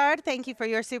 Cesar, thank you for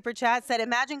your super chat. Said,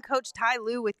 imagine Coach Ty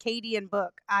Lue with KD and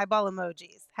Book. Eyeball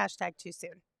emojis. #, too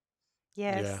soon.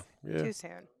 Yes, yeah. Too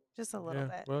soon. Just a little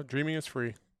bit. Well, dreaming is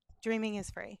free. Dreaming is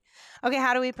free. Okay,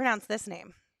 how do we pronounce this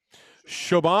name?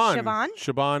 Shaban Anderson.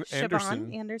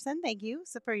 Shaban Anderson, thank you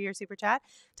for your super chat.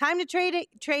 Time to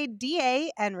trade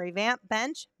DA and revamp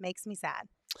bench. Makes me sad.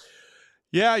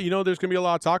 Yeah, there's going to be a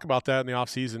lot of talk about that in the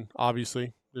offseason,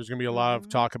 obviously. There's going to be a lot of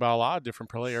talk about a lot of different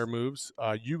player moves.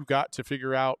 You've got to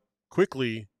figure out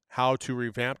quickly how to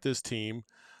revamp this team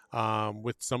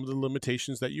with some of the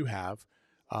limitations that you have.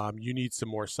 You need some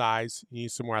more size. You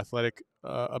need some more athletic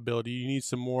ability. You need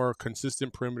some more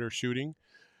consistent perimeter shooting.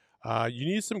 You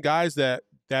need some guys that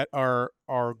are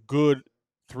good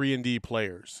 3-and-D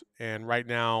players. And right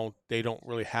now, they don't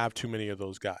really have too many of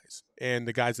those guys. And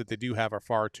the guys that they do have are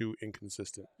far too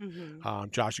inconsistent.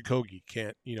 Mm-hmm. Josh Okogie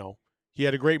can't, he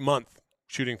had a great month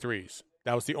shooting threes.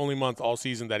 That was the only month all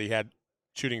season that he had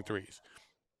shooting threes.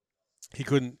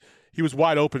 He was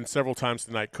wide open several times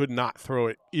tonight, could not throw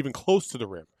it even close to the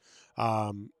rim.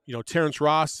 Terrence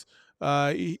Ross,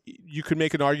 you could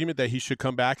make an argument that he should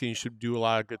come back and he should do a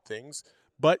lot of good things,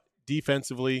 but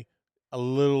defensively, a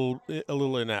little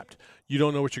inept. You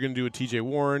don't know what you're going to do with TJ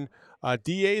Warren.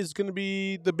 DA is going to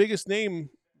be the biggest name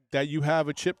that you have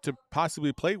a chip to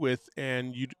possibly play with,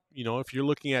 and if you're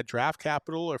looking at draft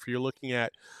capital or if you're looking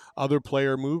at other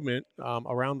player movement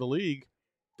around the league,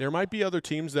 there might be other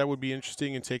teams that would be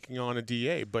interesting in taking on a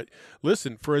DA. But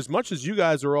listen, for as much as you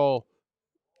guys are all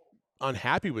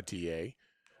unhappy with DA,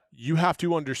 you have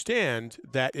to understand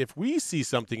that if we see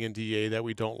something in DA that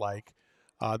we don't like,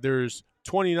 there's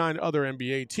 29 other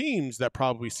NBA teams that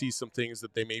probably see some things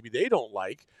that maybe they don't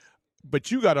like,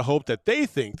 but you got to hope that they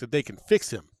think that they can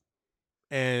fix him.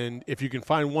 And if you can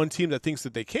find one team that thinks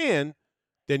that they can,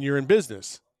 then you're in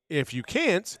business. If you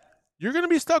can't, you're going to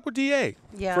be stuck with DA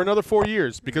for another 4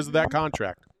 years because of that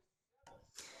contract.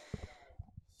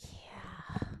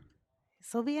 Yeah.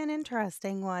 This will be an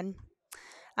interesting one.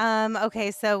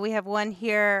 Okay, so we have one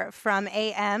here from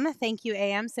AM. Thank you,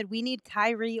 AM. Said, we need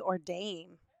Kyrie or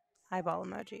Dame. Eyeball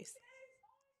emojis.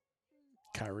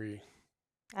 Kyrie.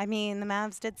 I mean, the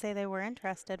Mavs did say they were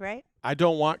interested, right? I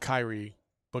don't want Kyrie,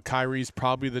 but Kyrie's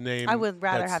probably the name. I would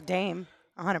rather have Dame,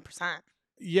 100%.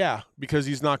 Yeah, because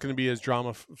he's not going to be as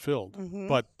drama-filled. Mm-hmm.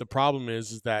 But the problem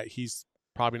is that he's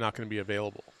probably not going to be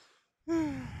available.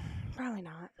 Probably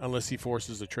not. Unless he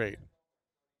forces a trade.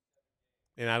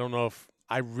 And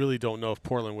I really don't know if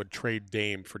Portland would trade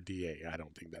Dame for DA. I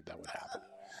don't think that would happen.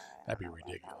 That'd be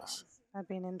ridiculous. That'd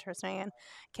be an interesting one.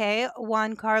 Okay,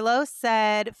 Juan Carlos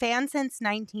said, fan since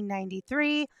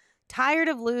 1993, tired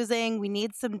of losing. We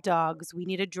need some dogs. We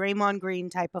need a Draymond Green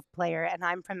type of player, and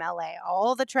I'm from LA.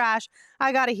 All the trash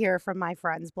I got to hear from my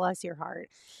friends. Bless your heart.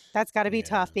 That's got to be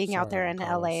tough being out there in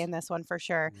LA in this one for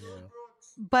sure. Yeah.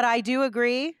 But I do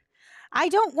agree. I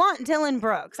don't want Dylan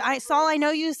Brooks. Saul, I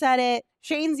know you said it.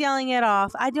 Shane's yelling it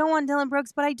off. I don't want Dylan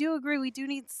Brooks, but I do agree we do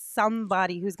need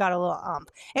somebody who's got a little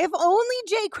ump. If only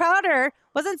Jay Crowder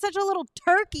wasn't such a little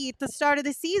turkey at the start of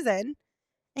the season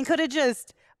and could have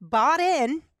just bought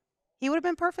in, he would have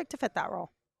been perfect to fit that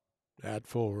role. Add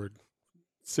forward.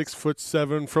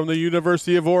 6'7" from the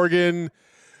University of Oregon,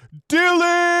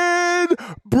 Dylan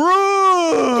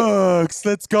Brooks.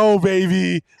 Let's go,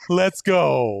 baby. Let's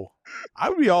go. I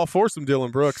would be all for some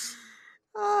Dylan Brooks.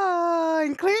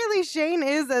 And clearly Shane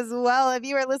is as well. If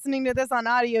you are listening to this on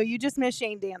audio, you just missed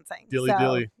Shane dancing.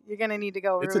 Dilly. You're going to need to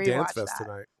go It's rewatch a dance fest that.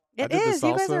 tonight. It is.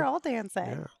 You guys are all dancing.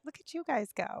 Yeah. Look at you guys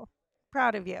go.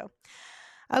 Proud of you.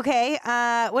 Okay.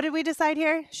 What did we decide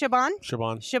here?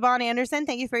 Siobhan Anderson,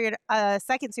 thank you for your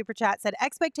second super chat. Said,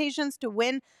 expectations to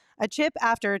win a chip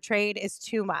after a trade is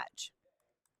too much.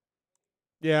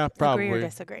 Yeah, probably. Agree or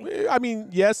disagree? I mean,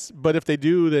 yes, but if they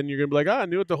do, then you're going to be like, I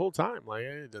knew it the whole time. Like,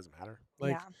 it doesn't matter.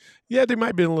 Like, yeah, they might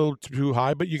have been a little too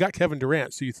high, but you got Kevin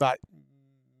Durant, so you thought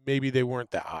maybe they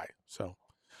weren't that high. So,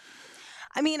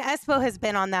 I mean, Espo has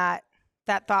been on that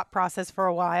thought process for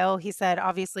a while. He said,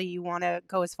 obviously, you want to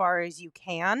go as far as you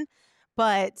can,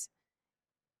 but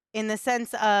in the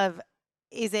sense of,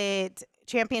 is it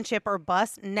championship or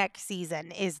bust? Next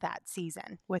season is that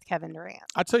season with Kevin Durant.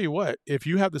 I'll tell you what, if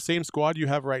you have the same squad you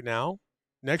have right now,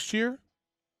 next year,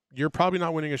 you're probably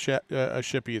not winning a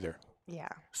ship either. Yeah.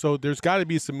 So there's got to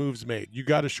be some moves made. You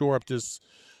got to shore up this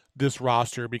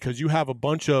roster because you have a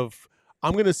bunch of,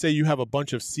 I'm going to say you have a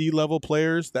bunch of C-level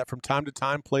players that from time to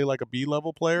time play like a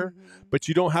B-level player, but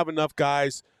you don't have enough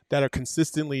guys that are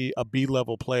consistently a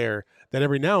B-level player that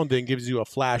every now and then gives you a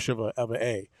flash of an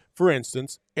A. For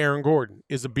instance, Aaron Gordon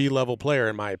is a B-level player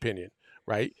in my opinion,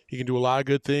 right? He can do a lot of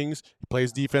good things. He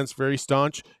plays defense very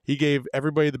staunch. He gave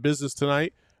everybody the business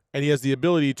tonight, and he has the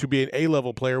ability to be an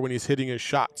A-level player when he's hitting his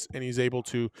shots and he's able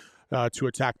to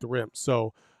attack the rim.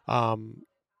 So,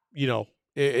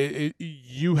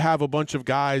 you have a bunch of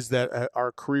guys that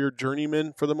are career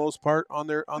journeymen for the most part on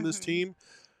this team,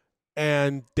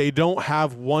 and they don't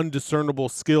have one discernible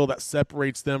skill that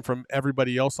separates them from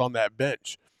everybody else on that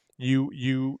bench.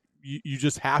 You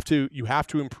just have to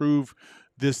improve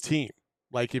this team.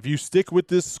 Like if you stick with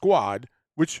this squad,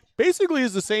 which basically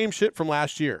is the same shit from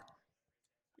last year.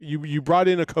 You brought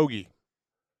in a Kogi.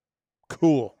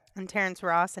 Cool. And Terrence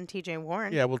Ross and TJ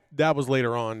Warren. Yeah, well, that was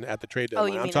later on at the trade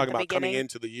deadline. I'm talking about beginning? Coming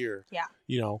into the year. Yeah.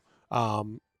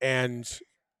 And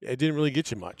it didn't really get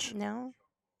you much. No,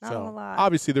 not a lot.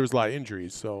 Obviously, there was a lot of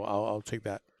injuries, so I'll take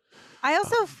that. I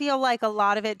also feel like a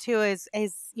lot of it too is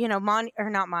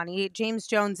James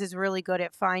Jones is really good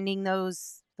at finding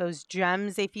those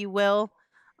gems, if you will,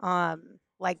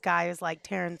 like guys like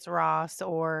Terrence Ross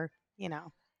or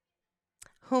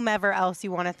whomever else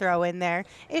you want to throw in there.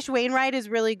 Ish Wainwright is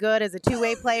really good as a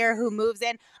two-way player who moves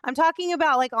in. I'm talking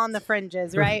about like on the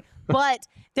fringes, right? But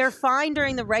they're fine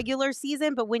during the regular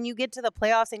season, but when you get to the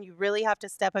playoffs and you really have to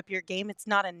step up your game, it's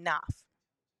not enough.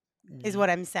 Is what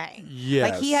I'm saying.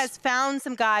 Yes. Like he has found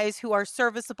some guys who are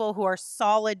serviceable, who are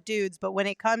solid dudes, but when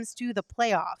it comes to the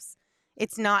playoffs,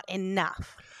 it's not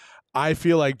enough. I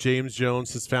feel like James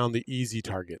Jones has found the easy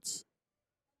targets.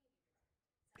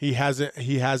 He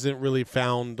hasn't really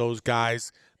found those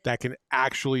guys that can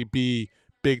actually be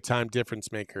big time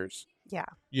difference makers. Yeah.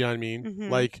 You know what I mean? Mhm.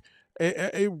 Like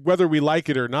whether we like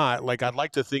it or not, like I'd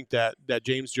like to think that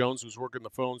James Jones was working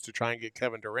the phones to try and get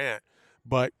Kevin Durant,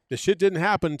 but the shit didn't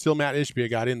happen until Matt Ishbia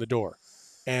got in the door,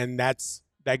 and that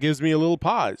gives me a little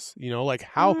pause. You know, like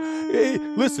how? Hey,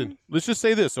 listen, let's just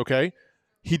say this, okay?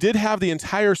 He did have the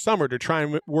entire summer to try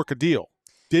and work a deal,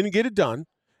 didn't get it done,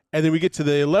 and then we get to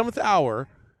the 11th hour.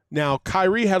 Now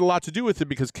Kyrie had a lot to do with it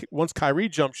because once Kyrie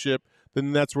jumped ship,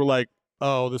 then that's where like,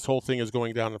 oh, this whole thing is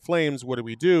going down in flames. What do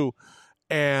we do?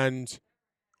 And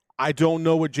I don't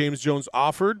know what James Jones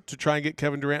offered to try and get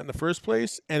Kevin Durant in the first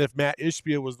place. And if Matt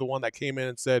Ishbia was the one that came in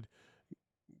and said,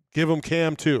 give him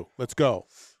Cam too, let's go.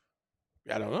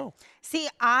 I don't know. See,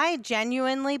 I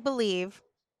genuinely believe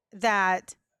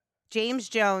that James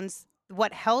Jones,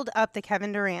 what held up the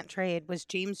Kevin Durant trade was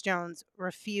James Jones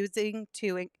refusing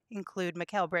to include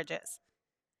Mikal Bridges.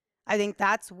 I think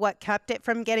that's what kept it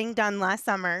from getting done last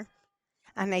summer.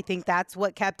 And I think that's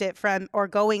what kept it from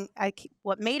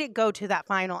what made it go to that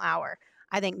final hour.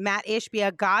 I think Matt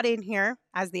Ishbia got in here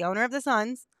as the owner of the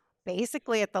Suns,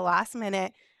 basically at the last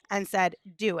minute, and said,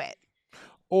 do it.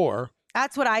 Or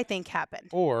that's what I think happened.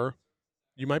 Or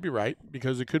you might be right,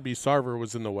 because it could be Sarver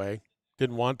was in the way,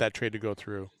 didn't want that trade to go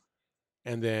through.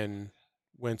 And then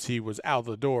once he was out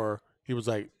the door, he was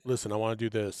like, listen, I want to do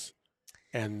this.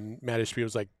 And Matt Ishbia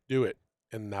was like, do it.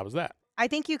 And that was that. I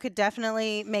think you could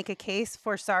definitely make a case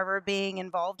for Sarver being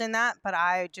involved in that, but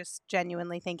I just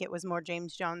genuinely think it was more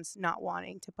James Jones not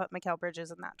wanting to put Mikal Bridges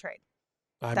in that trade.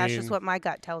 That's just what my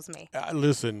gut tells me.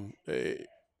 Listen,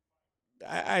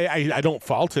 I don't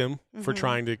fault him for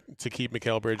trying to keep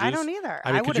Mikal Bridges. I don't either.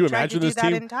 I mean, could you imagine this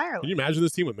team entirely? Can you imagine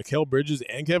this team with Mikal Bridges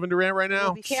and Kevin Durant right now? It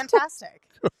would be fantastic.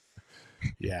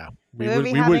 Yeah, we would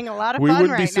be having a lot of fun right now. We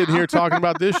wouldn't be sitting here talking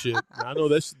about this shit. I know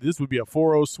this would be a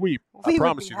 4-0 sweep. I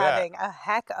promise you that. We would be having a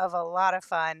heck of a lot of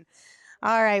fun.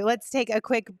 All right, let's take a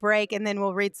quick break, and then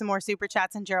we'll read some more Super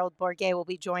Chats, and Gerald Bourguet will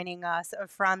be joining us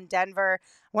from Denver. I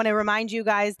want to remind you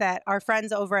guys that our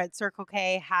friends over at Circle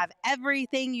K have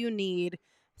everything you need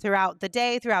throughout the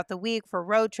day, throughout the week, for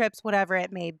road trips, whatever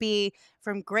it may be,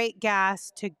 from great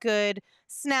gas to good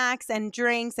snacks and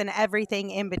drinks and everything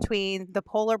in between. The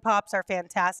Polar Pops are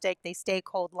fantastic. They stay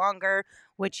cold longer,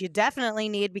 which you definitely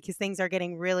need because things are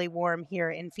getting really warm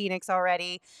here in Phoenix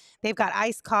already. They've got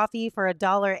iced coffee for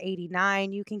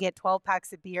 $1.89. You can get 12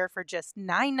 packs of beer for just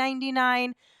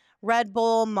 $9.99. Red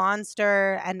Bull,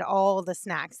 Monster, and all the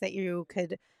snacks that you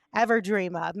could ever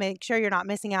dream of. Make sure you're not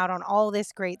missing out on all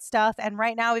this great stuff. And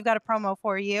right now we've got a promo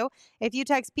for you. If you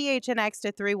text PHNX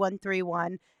to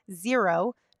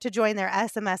 31310 to join their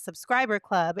SMS subscriber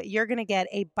club, you're going to get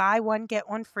a buy one, get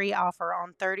one free offer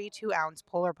on 32-ounce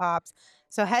Polar Pops.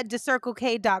 So head to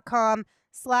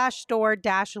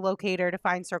circlek.com/store-locator to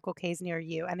find Circle K's near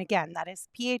you. And again, that is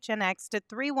PHNX to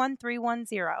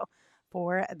 31310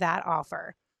 for that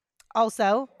offer.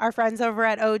 Also, our friends over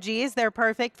at OGs, they're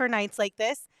perfect for nights like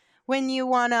this when you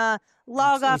want to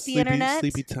log off the internet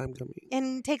sleepy time gummy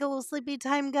and take a little sleepy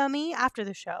time gummy after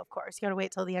the show, of course. You got to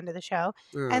wait till the end of the show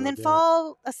and then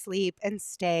fall asleep and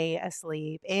stay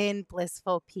asleep in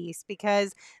blissful peace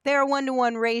because they're a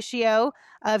 1-to-1 ratio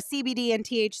of CBD and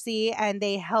THC, and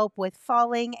they help with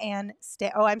falling and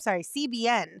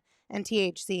CBN and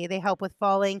THC. They help with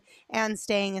falling and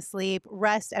staying asleep,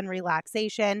 rest and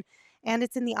relaxation. And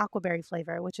it's in the aquaberry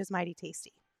flavor, which is mighty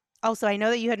tasty. Also, I know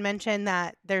that you had mentioned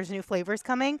that there's new flavors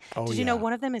coming. Did you know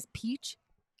one of them is peach?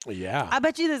 Yeah. I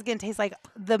bet you this is going to taste like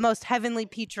the most heavenly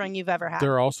peach ring you've ever had.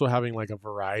 They're also having like a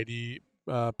variety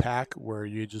pack where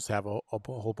you just have a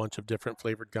whole bunch of different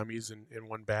flavored gummies in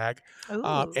one bag.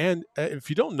 And if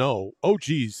you don't know,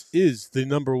 OG's is the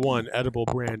 #1 edible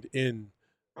brand in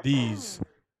these,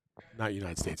 not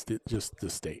United States, just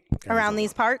the state. Arizona. Around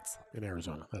these parts? In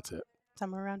Arizona. That's it.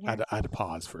 Somewhere around here. I had to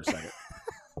pause for a second.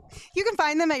 You can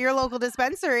find them at your local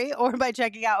dispensary or by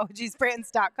checking out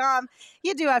ogsbrands.com.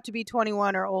 You do have to be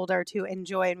 21 or older to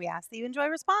enjoy, and we ask that you enjoy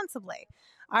responsibly.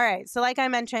 All right, so like I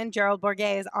mentioned, Gerald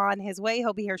Bourguet is on his way.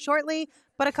 He'll be here shortly,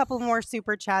 but a couple more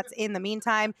super chats in the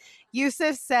meantime.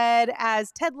 Yusuf said,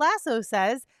 as Ted Lasso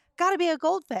says, gotta be a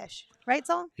goldfish. Right,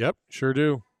 Saul? Yep, sure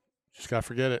do. Just gotta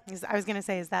forget it. I was going to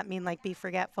say, does that mean like be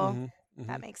forgetful? Mm-hmm.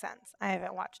 That makes sense. I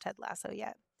haven't watched Ted Lasso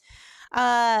yet.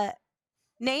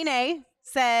 Nene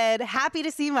said, happy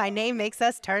to see my name makes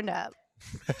us turned up.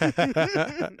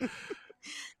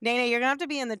 Nene, you're going to have to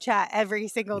be in the chat every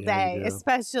single day,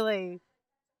 especially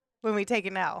when we take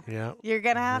an L. Yeah. You're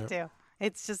going to have to.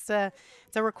 It's just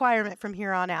it's a requirement from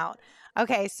here on out.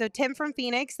 Okay, so Tim from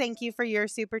Phoenix, thank you for your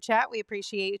super chat. We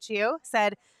appreciate you.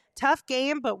 Said, tough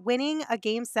game, but winning a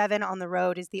Game 7 on the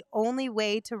road is the only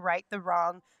way to right the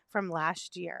wrong from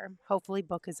last year. Hopefully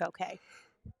Book is okay.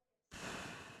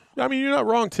 I mean, you're not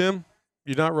wrong, Tim.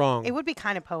 You're not wrong. It would be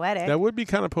kind of poetic. That would be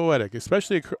kind of poetic,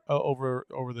 especially over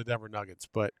the Denver Nuggets.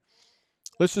 But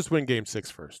let's just win Game 6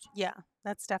 first. Yeah,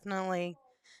 that's definitely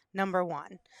number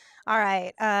one. All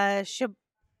right.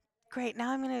 Great.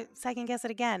 Now I'm going to second guess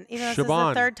it again. Even though this is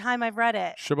the third time I've read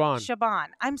it. Shaban.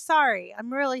 I'm sorry.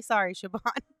 I'm really sorry, Shaban.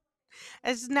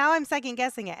 Now I'm second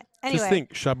guessing it. Anyway. Just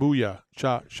think, Shabuya.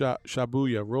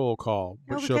 Shabuya. Roll call.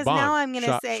 No, because now I'm going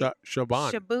to say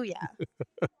Shaban. Shabuya.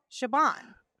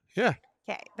 Shaban. Yeah.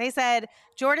 Okay. They said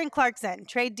Jordan Clarkson,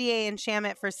 trade DA and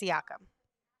Shamet for Siakam.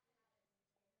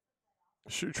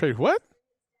 Trade what?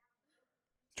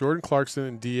 Jordan Clarkson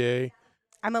and DA.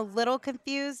 I'm a little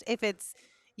confused if it's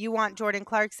you want Jordan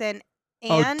Clarkson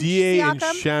and DA Siakam? And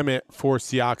Shamet for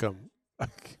Siakam.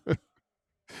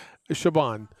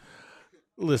 Shaban,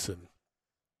 listen.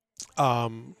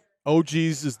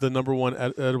 OG's is the number one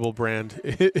edible brand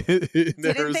in Didn't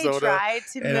Arizona. They try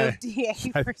to move DA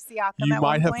for Siakam? You at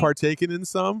might one have point? partaken in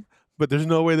some, but there's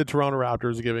no way the Toronto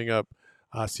Raptors are giving up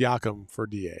Siakam for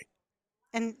DA.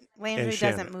 And Landry and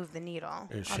doesn't move the needle on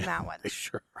that one. They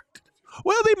sure are.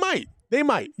 Well, they might. They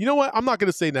might. You know what? I'm not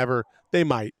going to say never. They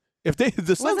might. If the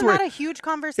Suns Wasn't that a huge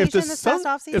conversation this past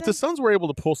offseason? If the Suns were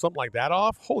able to pull something like that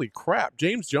off, holy crap.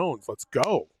 James Jones, let's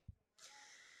go.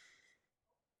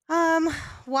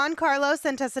 Juan Carlos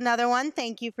sent us another one.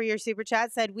 Thank you for your super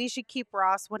chat. Said we should keep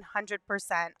Ross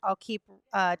 100%. I'll keep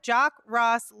Jock,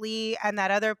 Ross, Lee, and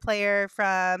that other player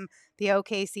from the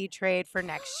OKC trade for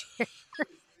next year.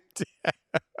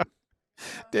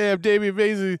 Damn,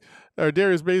 Darius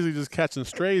Baisley just catching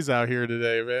strays out here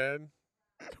today, man.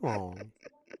 Come on.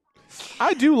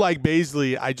 I do like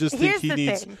Baisley. I just think he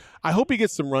needs. I hope he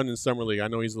gets some run in summer league. I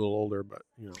know he's a little older, but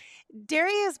you know.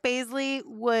 Darius Baisley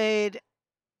would.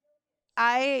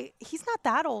 He's not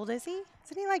that old, is he?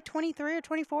 Isn't he like 23 or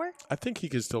 24? I think he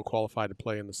could still qualify to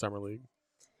play in the summer league.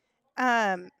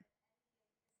 I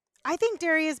think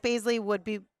Darius Baisley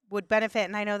would benefit,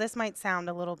 and I know this might sound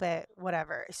a little bit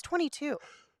whatever. He's 22.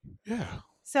 Yeah.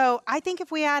 So I think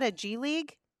if we had a G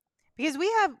League, because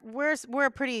we're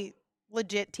a pretty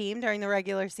legit team during the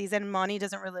regular season. Monty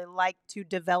doesn't really like to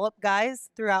develop guys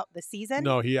throughout the season.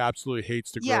 No, he absolutely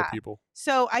hates to grow people.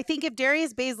 So I think if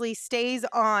Darius Baisley stays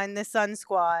on the Sun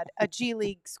squad, a G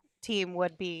League team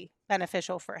would be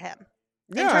beneficial for him.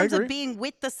 Yeah, in terms of being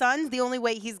with the Suns, the only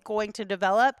way he's going to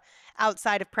develop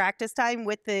outside of practice time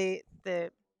with the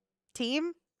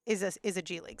team is a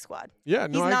G League squad. Yeah,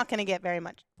 no, he's not going to get very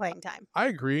much playing time. I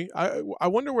agree. I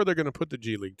wonder where they're going to put the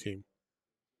G League team.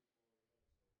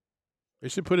 They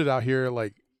should put it out here,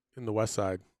 like, in the West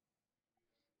Side.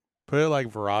 Put it like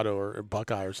Verado or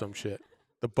Buckeye or some shit.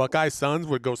 The Buckeye Suns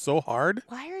would go so hard.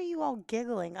 Why are you all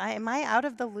giggling? Am I out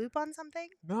of the loop on something?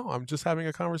 No, I'm just having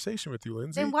a conversation with you,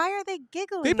 Lindsay. Then why are they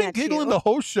giggling? They've been giggling the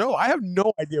whole show. I have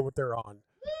no idea what they're on.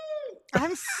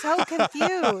 I'm so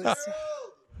confused.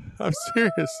 I'm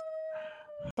serious.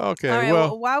 Okay, all right,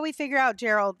 well, while we figure out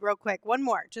Gerald real quick, one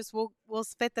more. Just we'll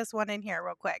spit this one in here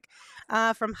real quick.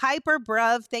 From Hyper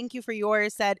Bruv, thank you for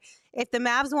yours. Said, if the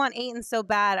Mavs want Ayton so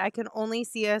bad, I can only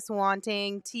see us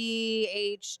wanting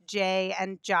THJ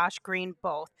and Josh Green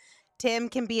both. Tim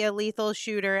can be a lethal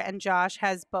shooter, and Josh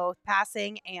has both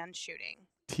passing and shooting.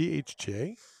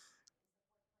 THJ?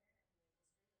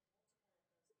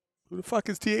 Who the fuck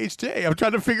is THJ? I'm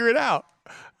trying to figure it out.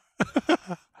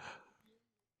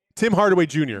 Tim Hardaway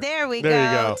Jr. There you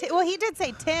go. Well, he did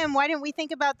say Tim. Why didn't we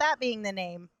think about that being the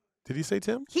name? Did he say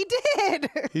Tim? He did.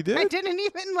 He did? I didn't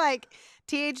even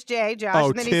THJ, Josh. Oh,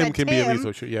 and then Tim he said can Tim. be a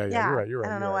lethal shooter. Yeah, you're right. I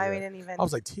don't know why we didn't even. I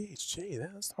was like, THJ,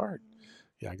 that's hard.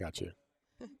 Yeah, I got you.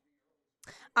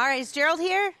 All right, is Gerald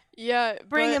here? Yeah.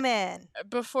 Bring him in.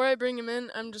 Before I bring him in,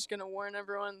 I'm just going to warn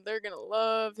everyone. They're going to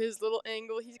love his little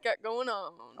angle he's got going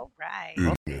on. All right.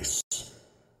 Goodness.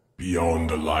 Beyond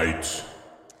the light,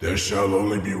 there shall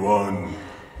only be one.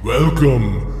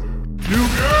 Welcome to...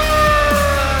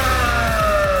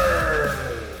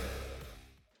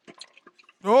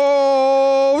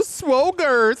 Oh,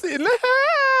 Swogers in the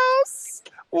house.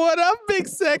 What up, big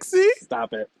sexy?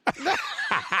 Stop it.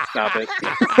 Stop it.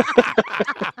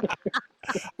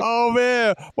 Oh,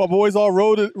 man. My boy's all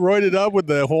roided up with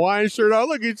the Hawaiian shirt on.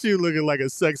 Look at you looking like a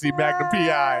sexy Magnum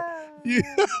P.I.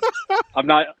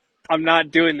 I'm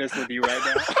not doing this with you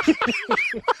right now.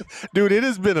 Dude, it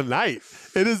has been a night.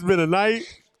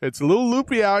 It's a little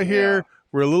loopy out here. Yeah.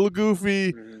 We're a little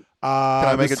goofy. Mm-hmm. Can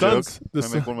I make the a joke? Suns, Can I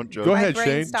make one more joke? Go My ahead, brain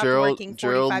Shane. stopped Gerald- working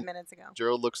Gerald- 45 minutes ago.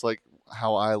 Gerald looks like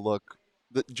how I look.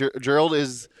 Gerald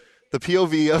is the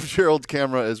POV of Gerald's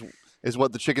camera is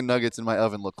what the chicken nuggets in my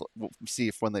oven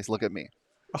see when they look at me.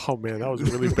 Oh man, that was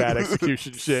really bad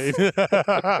execution, Shane.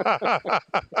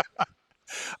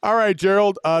 All right,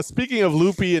 Gerald. Speaking of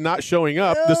Loopy and not showing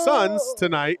up, the Suns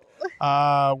tonight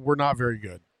were not very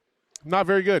good. Not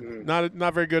very good.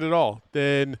 Not very good at all.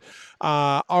 Then,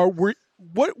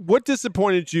 what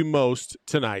disappointed you most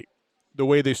tonight? The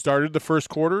way they started the first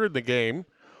quarter in the game,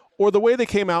 or the way they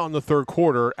came out in the third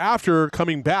quarter after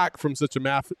coming back from such a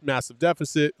massive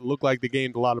deficit? It looked like they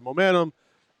gained a lot of momentum,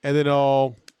 and then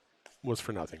all was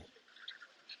for nothing.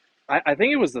 I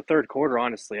think it was the third quarter,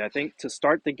 honestly. I think to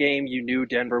start the game, you knew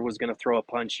Denver was going to throw a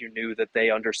punch. You knew that they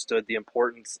understood the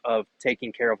importance of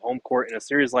taking care of home court in a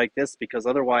series like this, because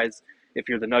otherwise, if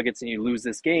you're the Nuggets and you lose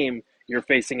this game, you're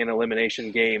facing an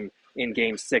elimination game in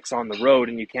game 6 on the road,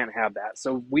 and you can't have that.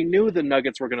 So we knew the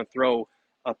Nuggets were going to throw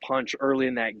a punch early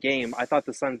in that game. I thought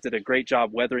the Suns did a great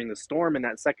job weathering the storm in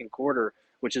that second quarter,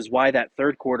 which is why that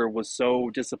third quarter was so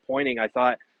disappointing. I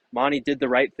thought Monty did the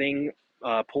right thing,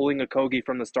 pulling Okogie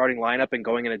from the starting lineup and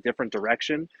going in a different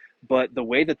direction. But the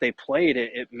way that they played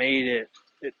it,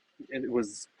 it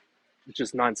was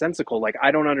just nonsensical. Like,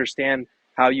 I don't understand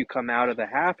how you come out of the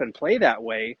half and play that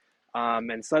way,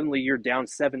 and suddenly you're down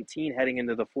 17 heading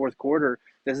into the fourth quarter.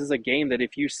 This is a game that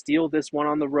if you steal this one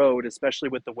on the road, especially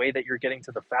with the way that you're getting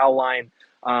to the foul line,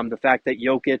 the fact that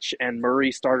Jokic and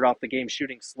Murray started off the game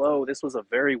shooting slow, this was a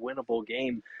very winnable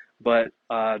game. But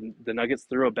the Nuggets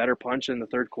threw a better punch in the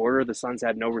third quarter. The Suns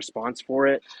had no response for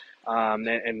it.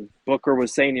 And Booker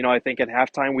was saying, I think at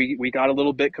halftime we got a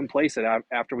little bit complacent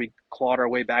after we clawed our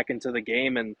way back into the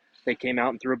game, and they came out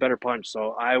and threw a better punch.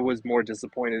 So I was more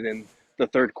disappointed in the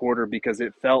third quarter because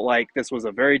it felt like this was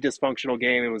a very dysfunctional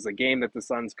game. It was a game that the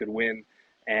Suns could win,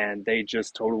 and they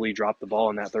just totally dropped the ball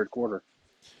in that third quarter.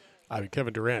 I mean,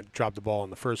 Kevin Durant dropped the ball in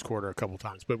the first quarter a couple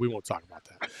times, but we won't talk about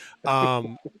that.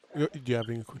 Do you have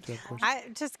any questions?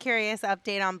 I'm just curious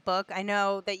update on Book. I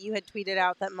know that you had tweeted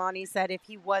out that Monty said if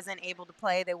he wasn't able to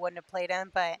play, they wouldn't have played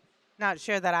him, but not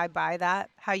sure that I buy that.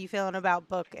 How you feeling about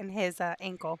Book and his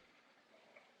ankle?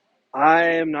 I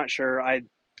am not sure. I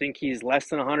think he's less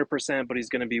than 100%, but he's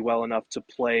going to be well enough to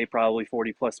play probably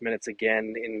 40-plus minutes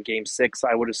again in Game 6,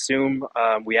 I would assume.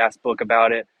 We asked Book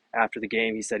about it after the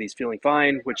game. He said he's feeling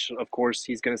fine, which, of course,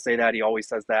 he's going to say that. He always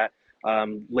says that.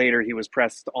 Later, he was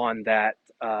pressed on that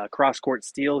cross-court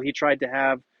steal he tried to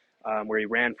have, where he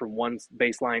ran from one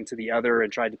baseline to the other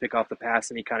and tried to pick off the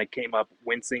pass, and he kind of came up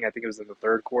wincing. I think it was in the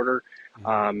third quarter.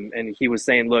 And he was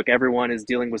saying, look, everyone is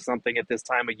dealing with something at this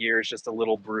time of year. It's just a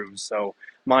little bruise. So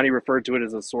Monty referred to it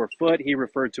as a sore foot. He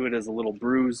referred to it as a little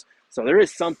bruise. So there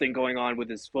is something going on with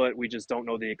his foot. We just don't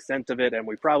know the extent of it, and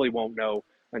we probably won't know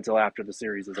until after the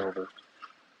series is over.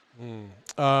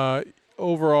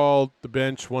 Overall, the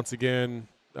bench once again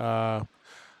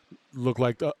looked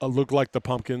like the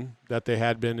pumpkin that they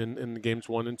had been in the games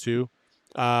 1 and 2.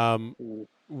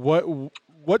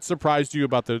 What surprised you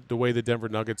about the way the Denver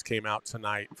Nuggets came out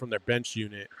tonight from their bench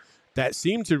unit that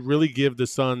seemed to really give the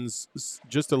Suns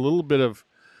just a little bit of?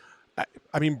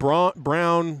 I mean,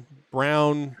 Brown,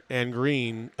 and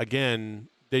Green again.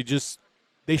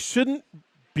 They shouldn't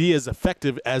be as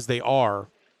effective as they are.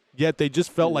 Yet they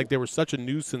just felt like they were such a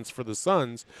nuisance for the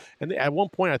Suns. And at one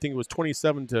point, I think it was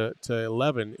 27 to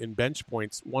 11 in bench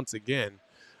points once again.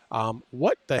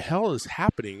 What the hell is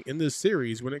happening in this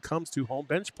series when it comes to home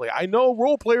bench play? I know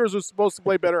role players are supposed to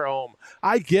play better at home.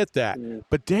 I get that.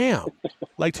 But damn,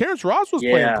 like Terrence Ross was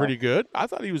playing pretty good. I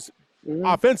thought he was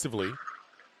offensively.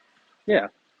 Yeah.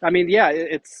 I mean, yeah,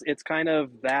 it's kind of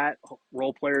that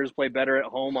role players play better at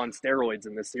home on steroids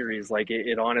in this series. Like,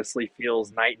 it honestly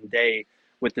feels night and day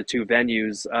with the two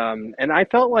venues. And I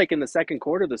felt like in the second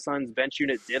quarter, the Suns bench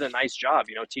unit did a nice job.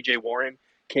 TJ Warren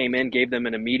came in, gave them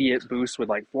an immediate boost with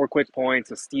like 4 quick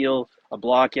points, a steal, a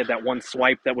block. He had that one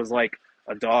swipe that was like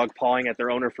a dog pawing at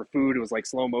their owner for food. It was like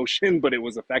slow motion, but it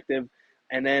was effective.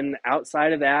 And then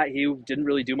outside of that, he didn't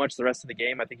really do much the rest of the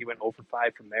game. I think he went 0 for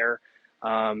 5 from there.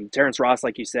 Terrence Ross,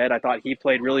 like you said, I thought he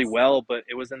played really well, but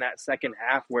it was in that second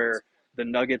half where the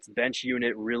Nuggets bench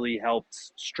unit really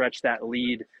helped stretch that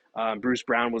lead. Bruce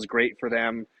Brown was great for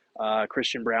them.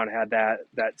 Christian Brown had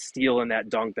that steal and that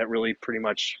dunk that really pretty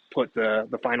much put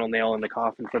the final nail in the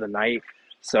coffin for the night.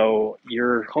 So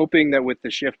you're hoping that with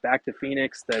the shift back to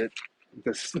Phoenix that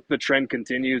the trend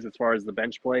continues as far as the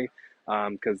bench play,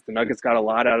 because the Nuggets got a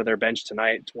lot out of their bench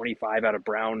tonight, 25 out of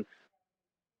Brown.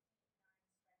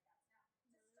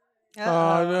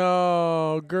 Oh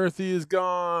no, Girthy is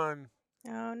gone.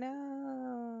 Oh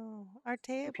no. Our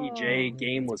table. PJ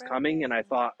game was coming, and I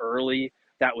thought early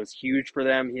that was huge for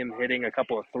them. Him hitting a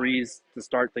couple of threes to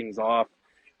start things off,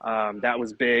 that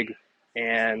was big.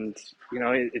 And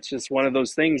it's just one of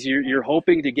those things. You're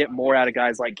hoping to get more out of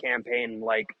guys like Campaign,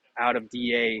 like out of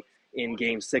DA in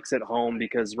Game 6 at home,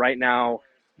 because right now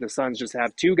the Suns just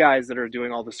have two guys that are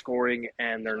doing all the scoring,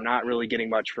 and they're not really getting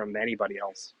much from anybody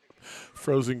else.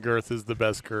 Frozen Girth is the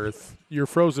best girth. You're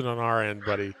frozen on our end,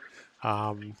 buddy.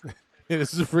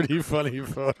 This is a pretty funny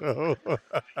photo.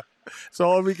 So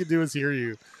all we can do is hear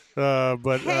you.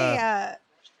 Hey,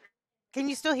 can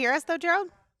you still hear us though, Gerald?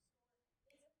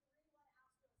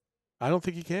 I don't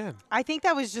think he can. I think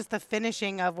that was just the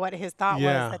finishing of what his thought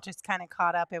was that just kind of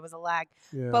caught up. It was a lag.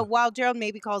 Yeah. But while Gerald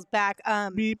maybe calls back,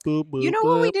 Beep, boop, boop, you know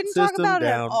what we boop, didn't talk system about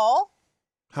down. at all?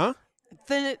 Huh?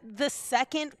 The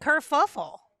second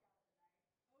kerfuffle.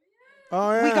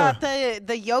 Oh, yeah. We got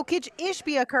the Jokic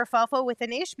Ishbia kerfuffle with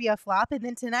an Ishbia flop, and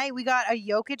then tonight we got a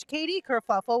Jokic KD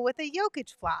kerfuffle with a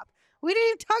Jokic flop. We didn't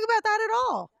even talk about that at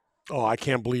all. Oh, I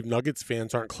can't believe Nuggets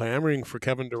fans aren't clamoring for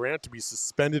Kevin Durant to be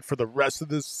suspended for the rest of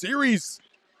this series.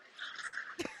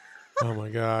 Oh, my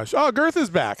gosh. Oh, Girth is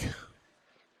back.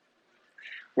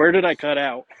 Where did I cut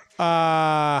out?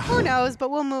 Who knows,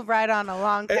 but we'll move right on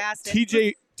along past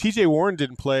it. TJ Warren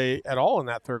didn't play at all in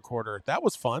that third quarter. That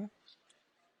was fun.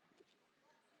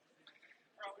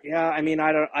 Yeah, I mean,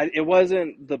 it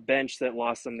wasn't the bench that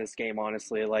lost them this game,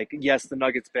 honestly. Like, yes, the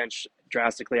Nuggets bench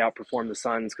drastically outperformed the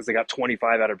Suns because they got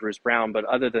 25 out of Bruce Brown. But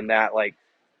other than that, like,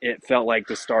 it felt like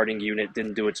the starting unit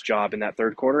didn't do its job in that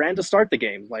third quarter and to start the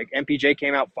game. Like, MPJ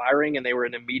came out firing, and they were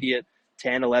an immediate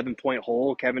 10, 11-point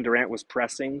hole. Kevin Durant was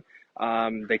pressing.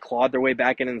 They clawed their way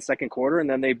back in the second quarter, and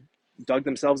then they dug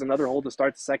themselves another hole to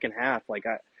start the second half. Like,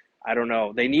 I don't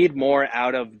know. They need more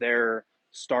out of their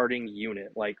starting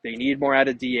unit. Like, they need more out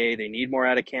of DA. They need more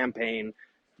out of Campaign.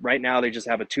 Right now, they just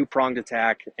have a two-pronged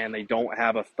attack, and they don't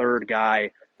have a third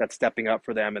guy that's stepping up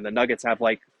for them. And the Nuggets have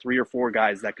like 3 or 4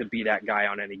 guys that could be that guy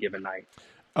on any given night.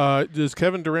 Does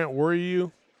Kevin Durant worry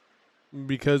you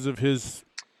because of his,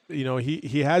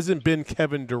 he hasn't been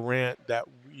Kevin Durant that,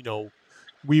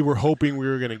 we were hoping we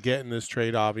were going to get in this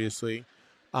trade, obviously.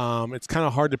 It's kind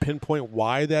of hard to pinpoint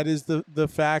why that is the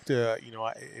fact.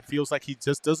 It feels like he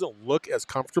just doesn't look as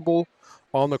comfortable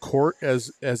on the court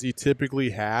as he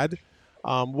typically had.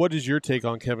 What is your take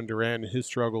on Kevin Durant and his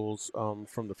struggles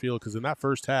from the field? Because in that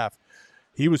first half,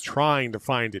 he was trying to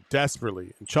find it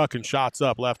desperately and chucking shots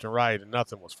up left and right, and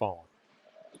nothing was falling.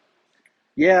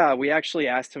 Yeah, we actually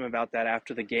asked him about that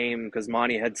after the game because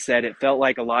Monty had said it felt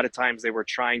like a lot of times they were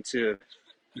trying to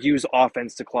use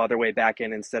offense to claw their way back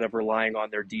in instead of relying on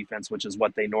their defense, which is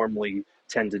what they normally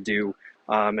tend to do.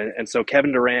 And so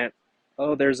Kevin Durant,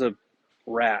 there's a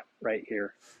rat right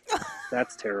here.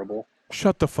 That's terrible.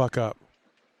 Shut the fuck up.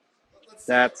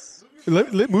 That's...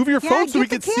 Move your phone so we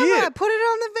can see it. Put it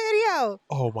on the video.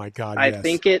 Oh, my God, I yes.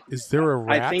 think it... Is there a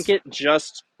rat? I think it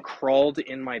just crawled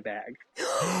in my bag.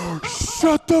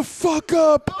 Shut the fuck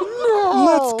up. No.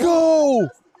 Let's go.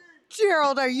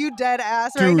 Gerald, are you dead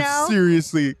ass Dude, right now?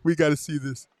 Seriously, we got to see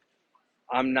this.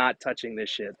 I'm not touching this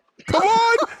shit. Come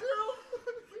on!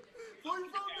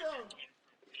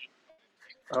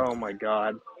 Oh my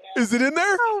God. Is it in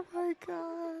there? Oh my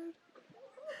God.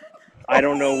 I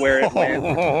don't know where it went.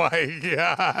 Oh my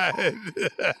God.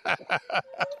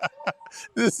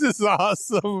 This is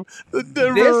awesome. The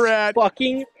Denver rat.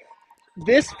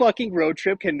 This fucking road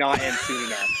trip cannot end soon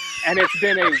enough. And it's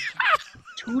been a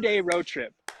 2-day road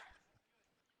trip.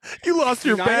 You lost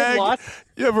your bag.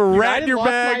 You have a rat in your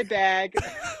bag. bag. My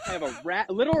bag. I have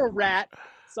a literal rat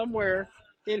somewhere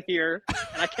in here,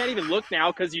 and I can't even look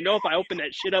now because if I open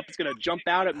that shit up, it's gonna jump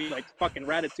out at me like fucking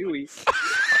Ratatouille.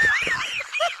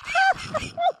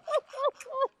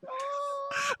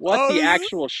 What the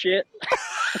actual shit?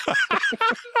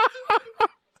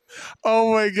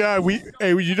 Oh my God!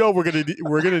 We're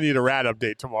gonna need a rat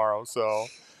update tomorrow. So,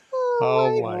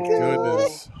 oh my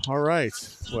goodness! All right,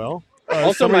 well.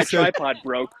 Also, my tripod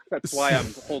broke. That's why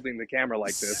I'm holding the camera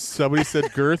like this. Somebody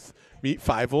said, Girth, meet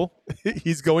Fievel.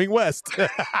 He's going west.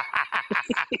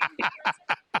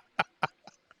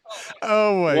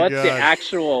 Oh, my God. What the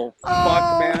actual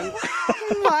fuck, man?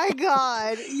 Oh, my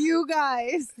God. You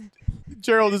guys.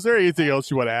 Gerald, is there anything else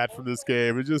you want to add from this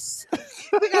game? We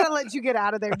got to let you get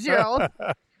out of there, Gerald.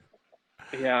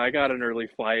 Yeah, I got an early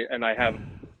flight, and I have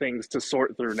things to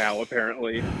sort through now,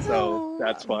 apparently. So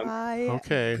that's fun.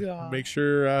 Okay. God. Make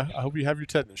sure, I hope you have your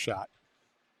tetanus shot.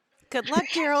 Good luck,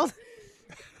 Gerald.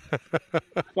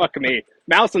 Fuck me.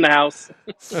 Mouse in the house.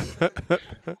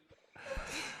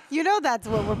 That's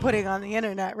what we're putting on the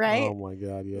internet, right? Oh, my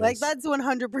God, yes. Like, that's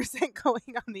 100%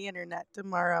 going on the internet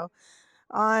tomorrow.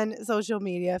 on social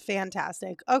media.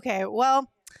 Fantastic. Okay,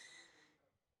 well,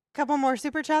 couple more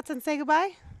super chats and say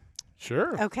goodbye.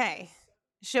 Sure. Okay.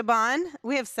 Shaban,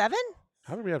 we have 7?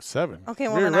 How do we have 7? Okay,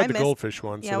 well, we then read I the missed. goldfish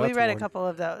one. Yeah, so we that's read one. a couple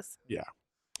of those. Yeah.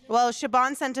 Well,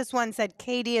 Shaban sent us one, said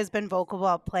KD has been vocal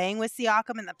about playing with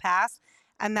Siakam in the past,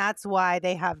 and that's why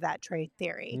they have that trade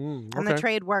theory. And the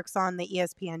trade works on the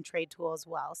ESPN trade tool as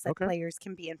well, so players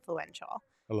can be influential.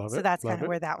 I love it. So that's kind of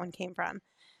where that one came from.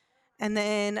 And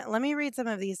then let me read some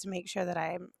of these to make sure that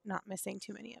I'm not missing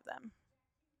too many of them.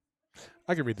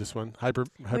 I can read this one. Hyper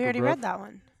we already growth. read that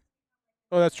one.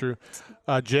 Oh, that's true.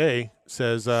 Jay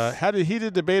says, had a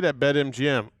heated debate at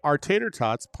BetMGM. Are tater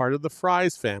tots part of the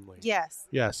Fries family? Yes.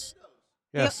 Yes.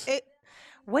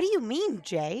 What do you mean,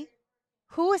 Jay?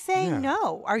 Who was saying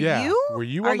no? Are yeah. you? Were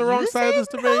you on the wrong side of this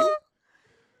debate?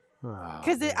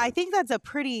 Because I think that's a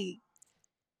pretty...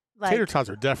 tater tots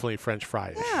are definitely French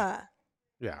fries. Yeah.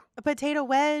 Yeah. A potato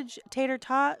wedge, tater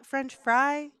tot, French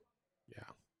fry. Yeah.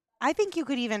 I think you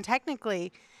could even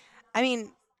technically... I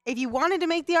mean... If you wanted to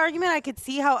make the argument, I could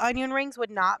see how onion rings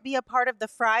would not be a part of the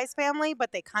Fries family,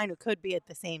 but they kind of could be at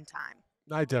the same time.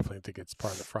 I definitely think it's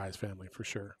part of the Fries family for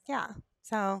sure. Yeah.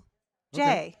 So,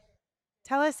 Jay,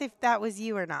 tell us if that was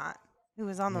you or not, who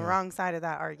was on the wrong side of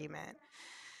that argument.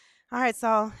 All right,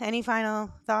 Saul, any final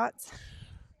thoughts?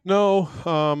 No.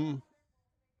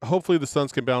 Hopefully the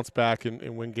Suns can bounce back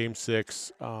and win Game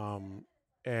 6.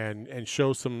 And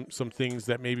show some things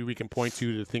that maybe we can point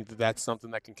to think that that's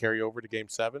something that can carry over to Game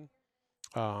 7.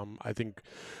 I think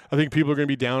people are going to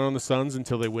be down on the Suns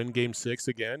until they win Game 6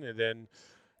 again, and then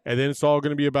it's all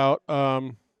going to be about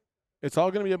how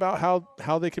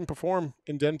they can perform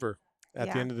in Denver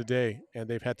at the end of the day. And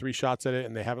they've had 3 shots at it,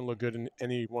 and they haven't looked good in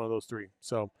any one of those 3.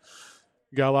 So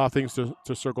you got a lot of things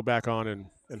to circle back on,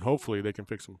 and hopefully they can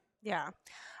fix them. Yeah.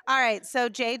 All right, so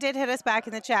Jay did hit us back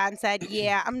in the chat and said,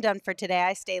 yeah, I'm done for today.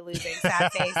 I stay losing,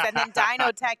 sad face. And then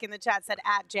Dino Tech in the chat said,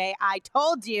 at Jay, I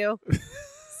told you.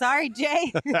 Sorry,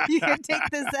 Jay. You can take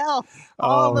this L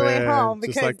all the way home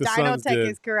because like Dino Tech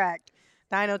is correct.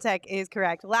 Dino Tech is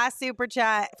correct. Last super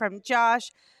chat from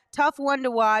Josh. Tough one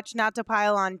to watch, not to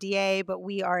pile on DA, but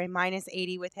we are a minus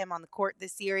 80 with him on the court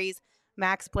this series.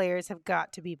 Max players have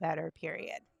got to be better,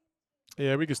 period.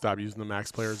 Yeah, we can stop using the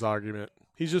max players argument.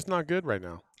 He's just not good right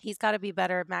now. He's got to be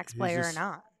better, max player or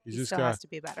not. He still has to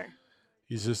be better.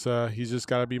 He's just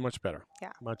got to be much better.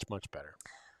 Yeah, much better.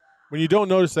 When you don't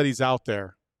notice that he's out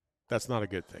there, that's not a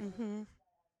good thing. Mm-hmm.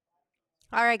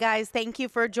 All right, guys, thank you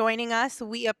for joining us.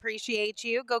 We appreciate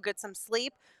you. Go get some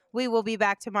sleep. We will be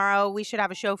back tomorrow. We should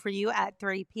have a show for you at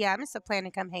 3 p.m., so plan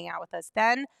to come hang out with us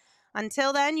then.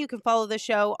 Until then, you can follow the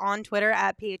show on Twitter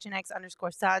at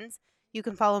PHNX_Suns. You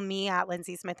can follow me at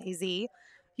Lindsay Smith AZ.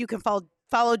 You can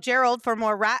follow Gerald for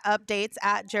more rat updates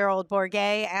at Gerald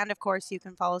Bourget. And, of course, you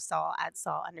can follow Saul at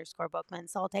Saul_Bookman.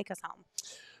 Saul, take us home.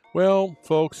 Well,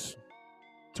 folks,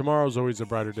 tomorrow's always a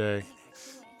brighter day.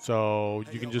 So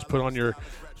you can just put on your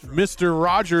Mr.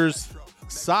 Rogers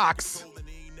socks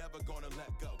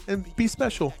and be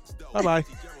special. Bye-bye.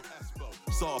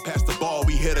 Saw past the ball,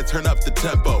 we here to turn up the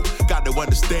tempo. Got to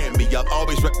understand me, I'll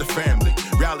always wreck the family.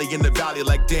 Rally in the valley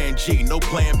like Dan G, no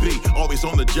plan B. Always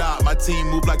on the job, my team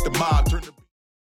move like the mob. Turn the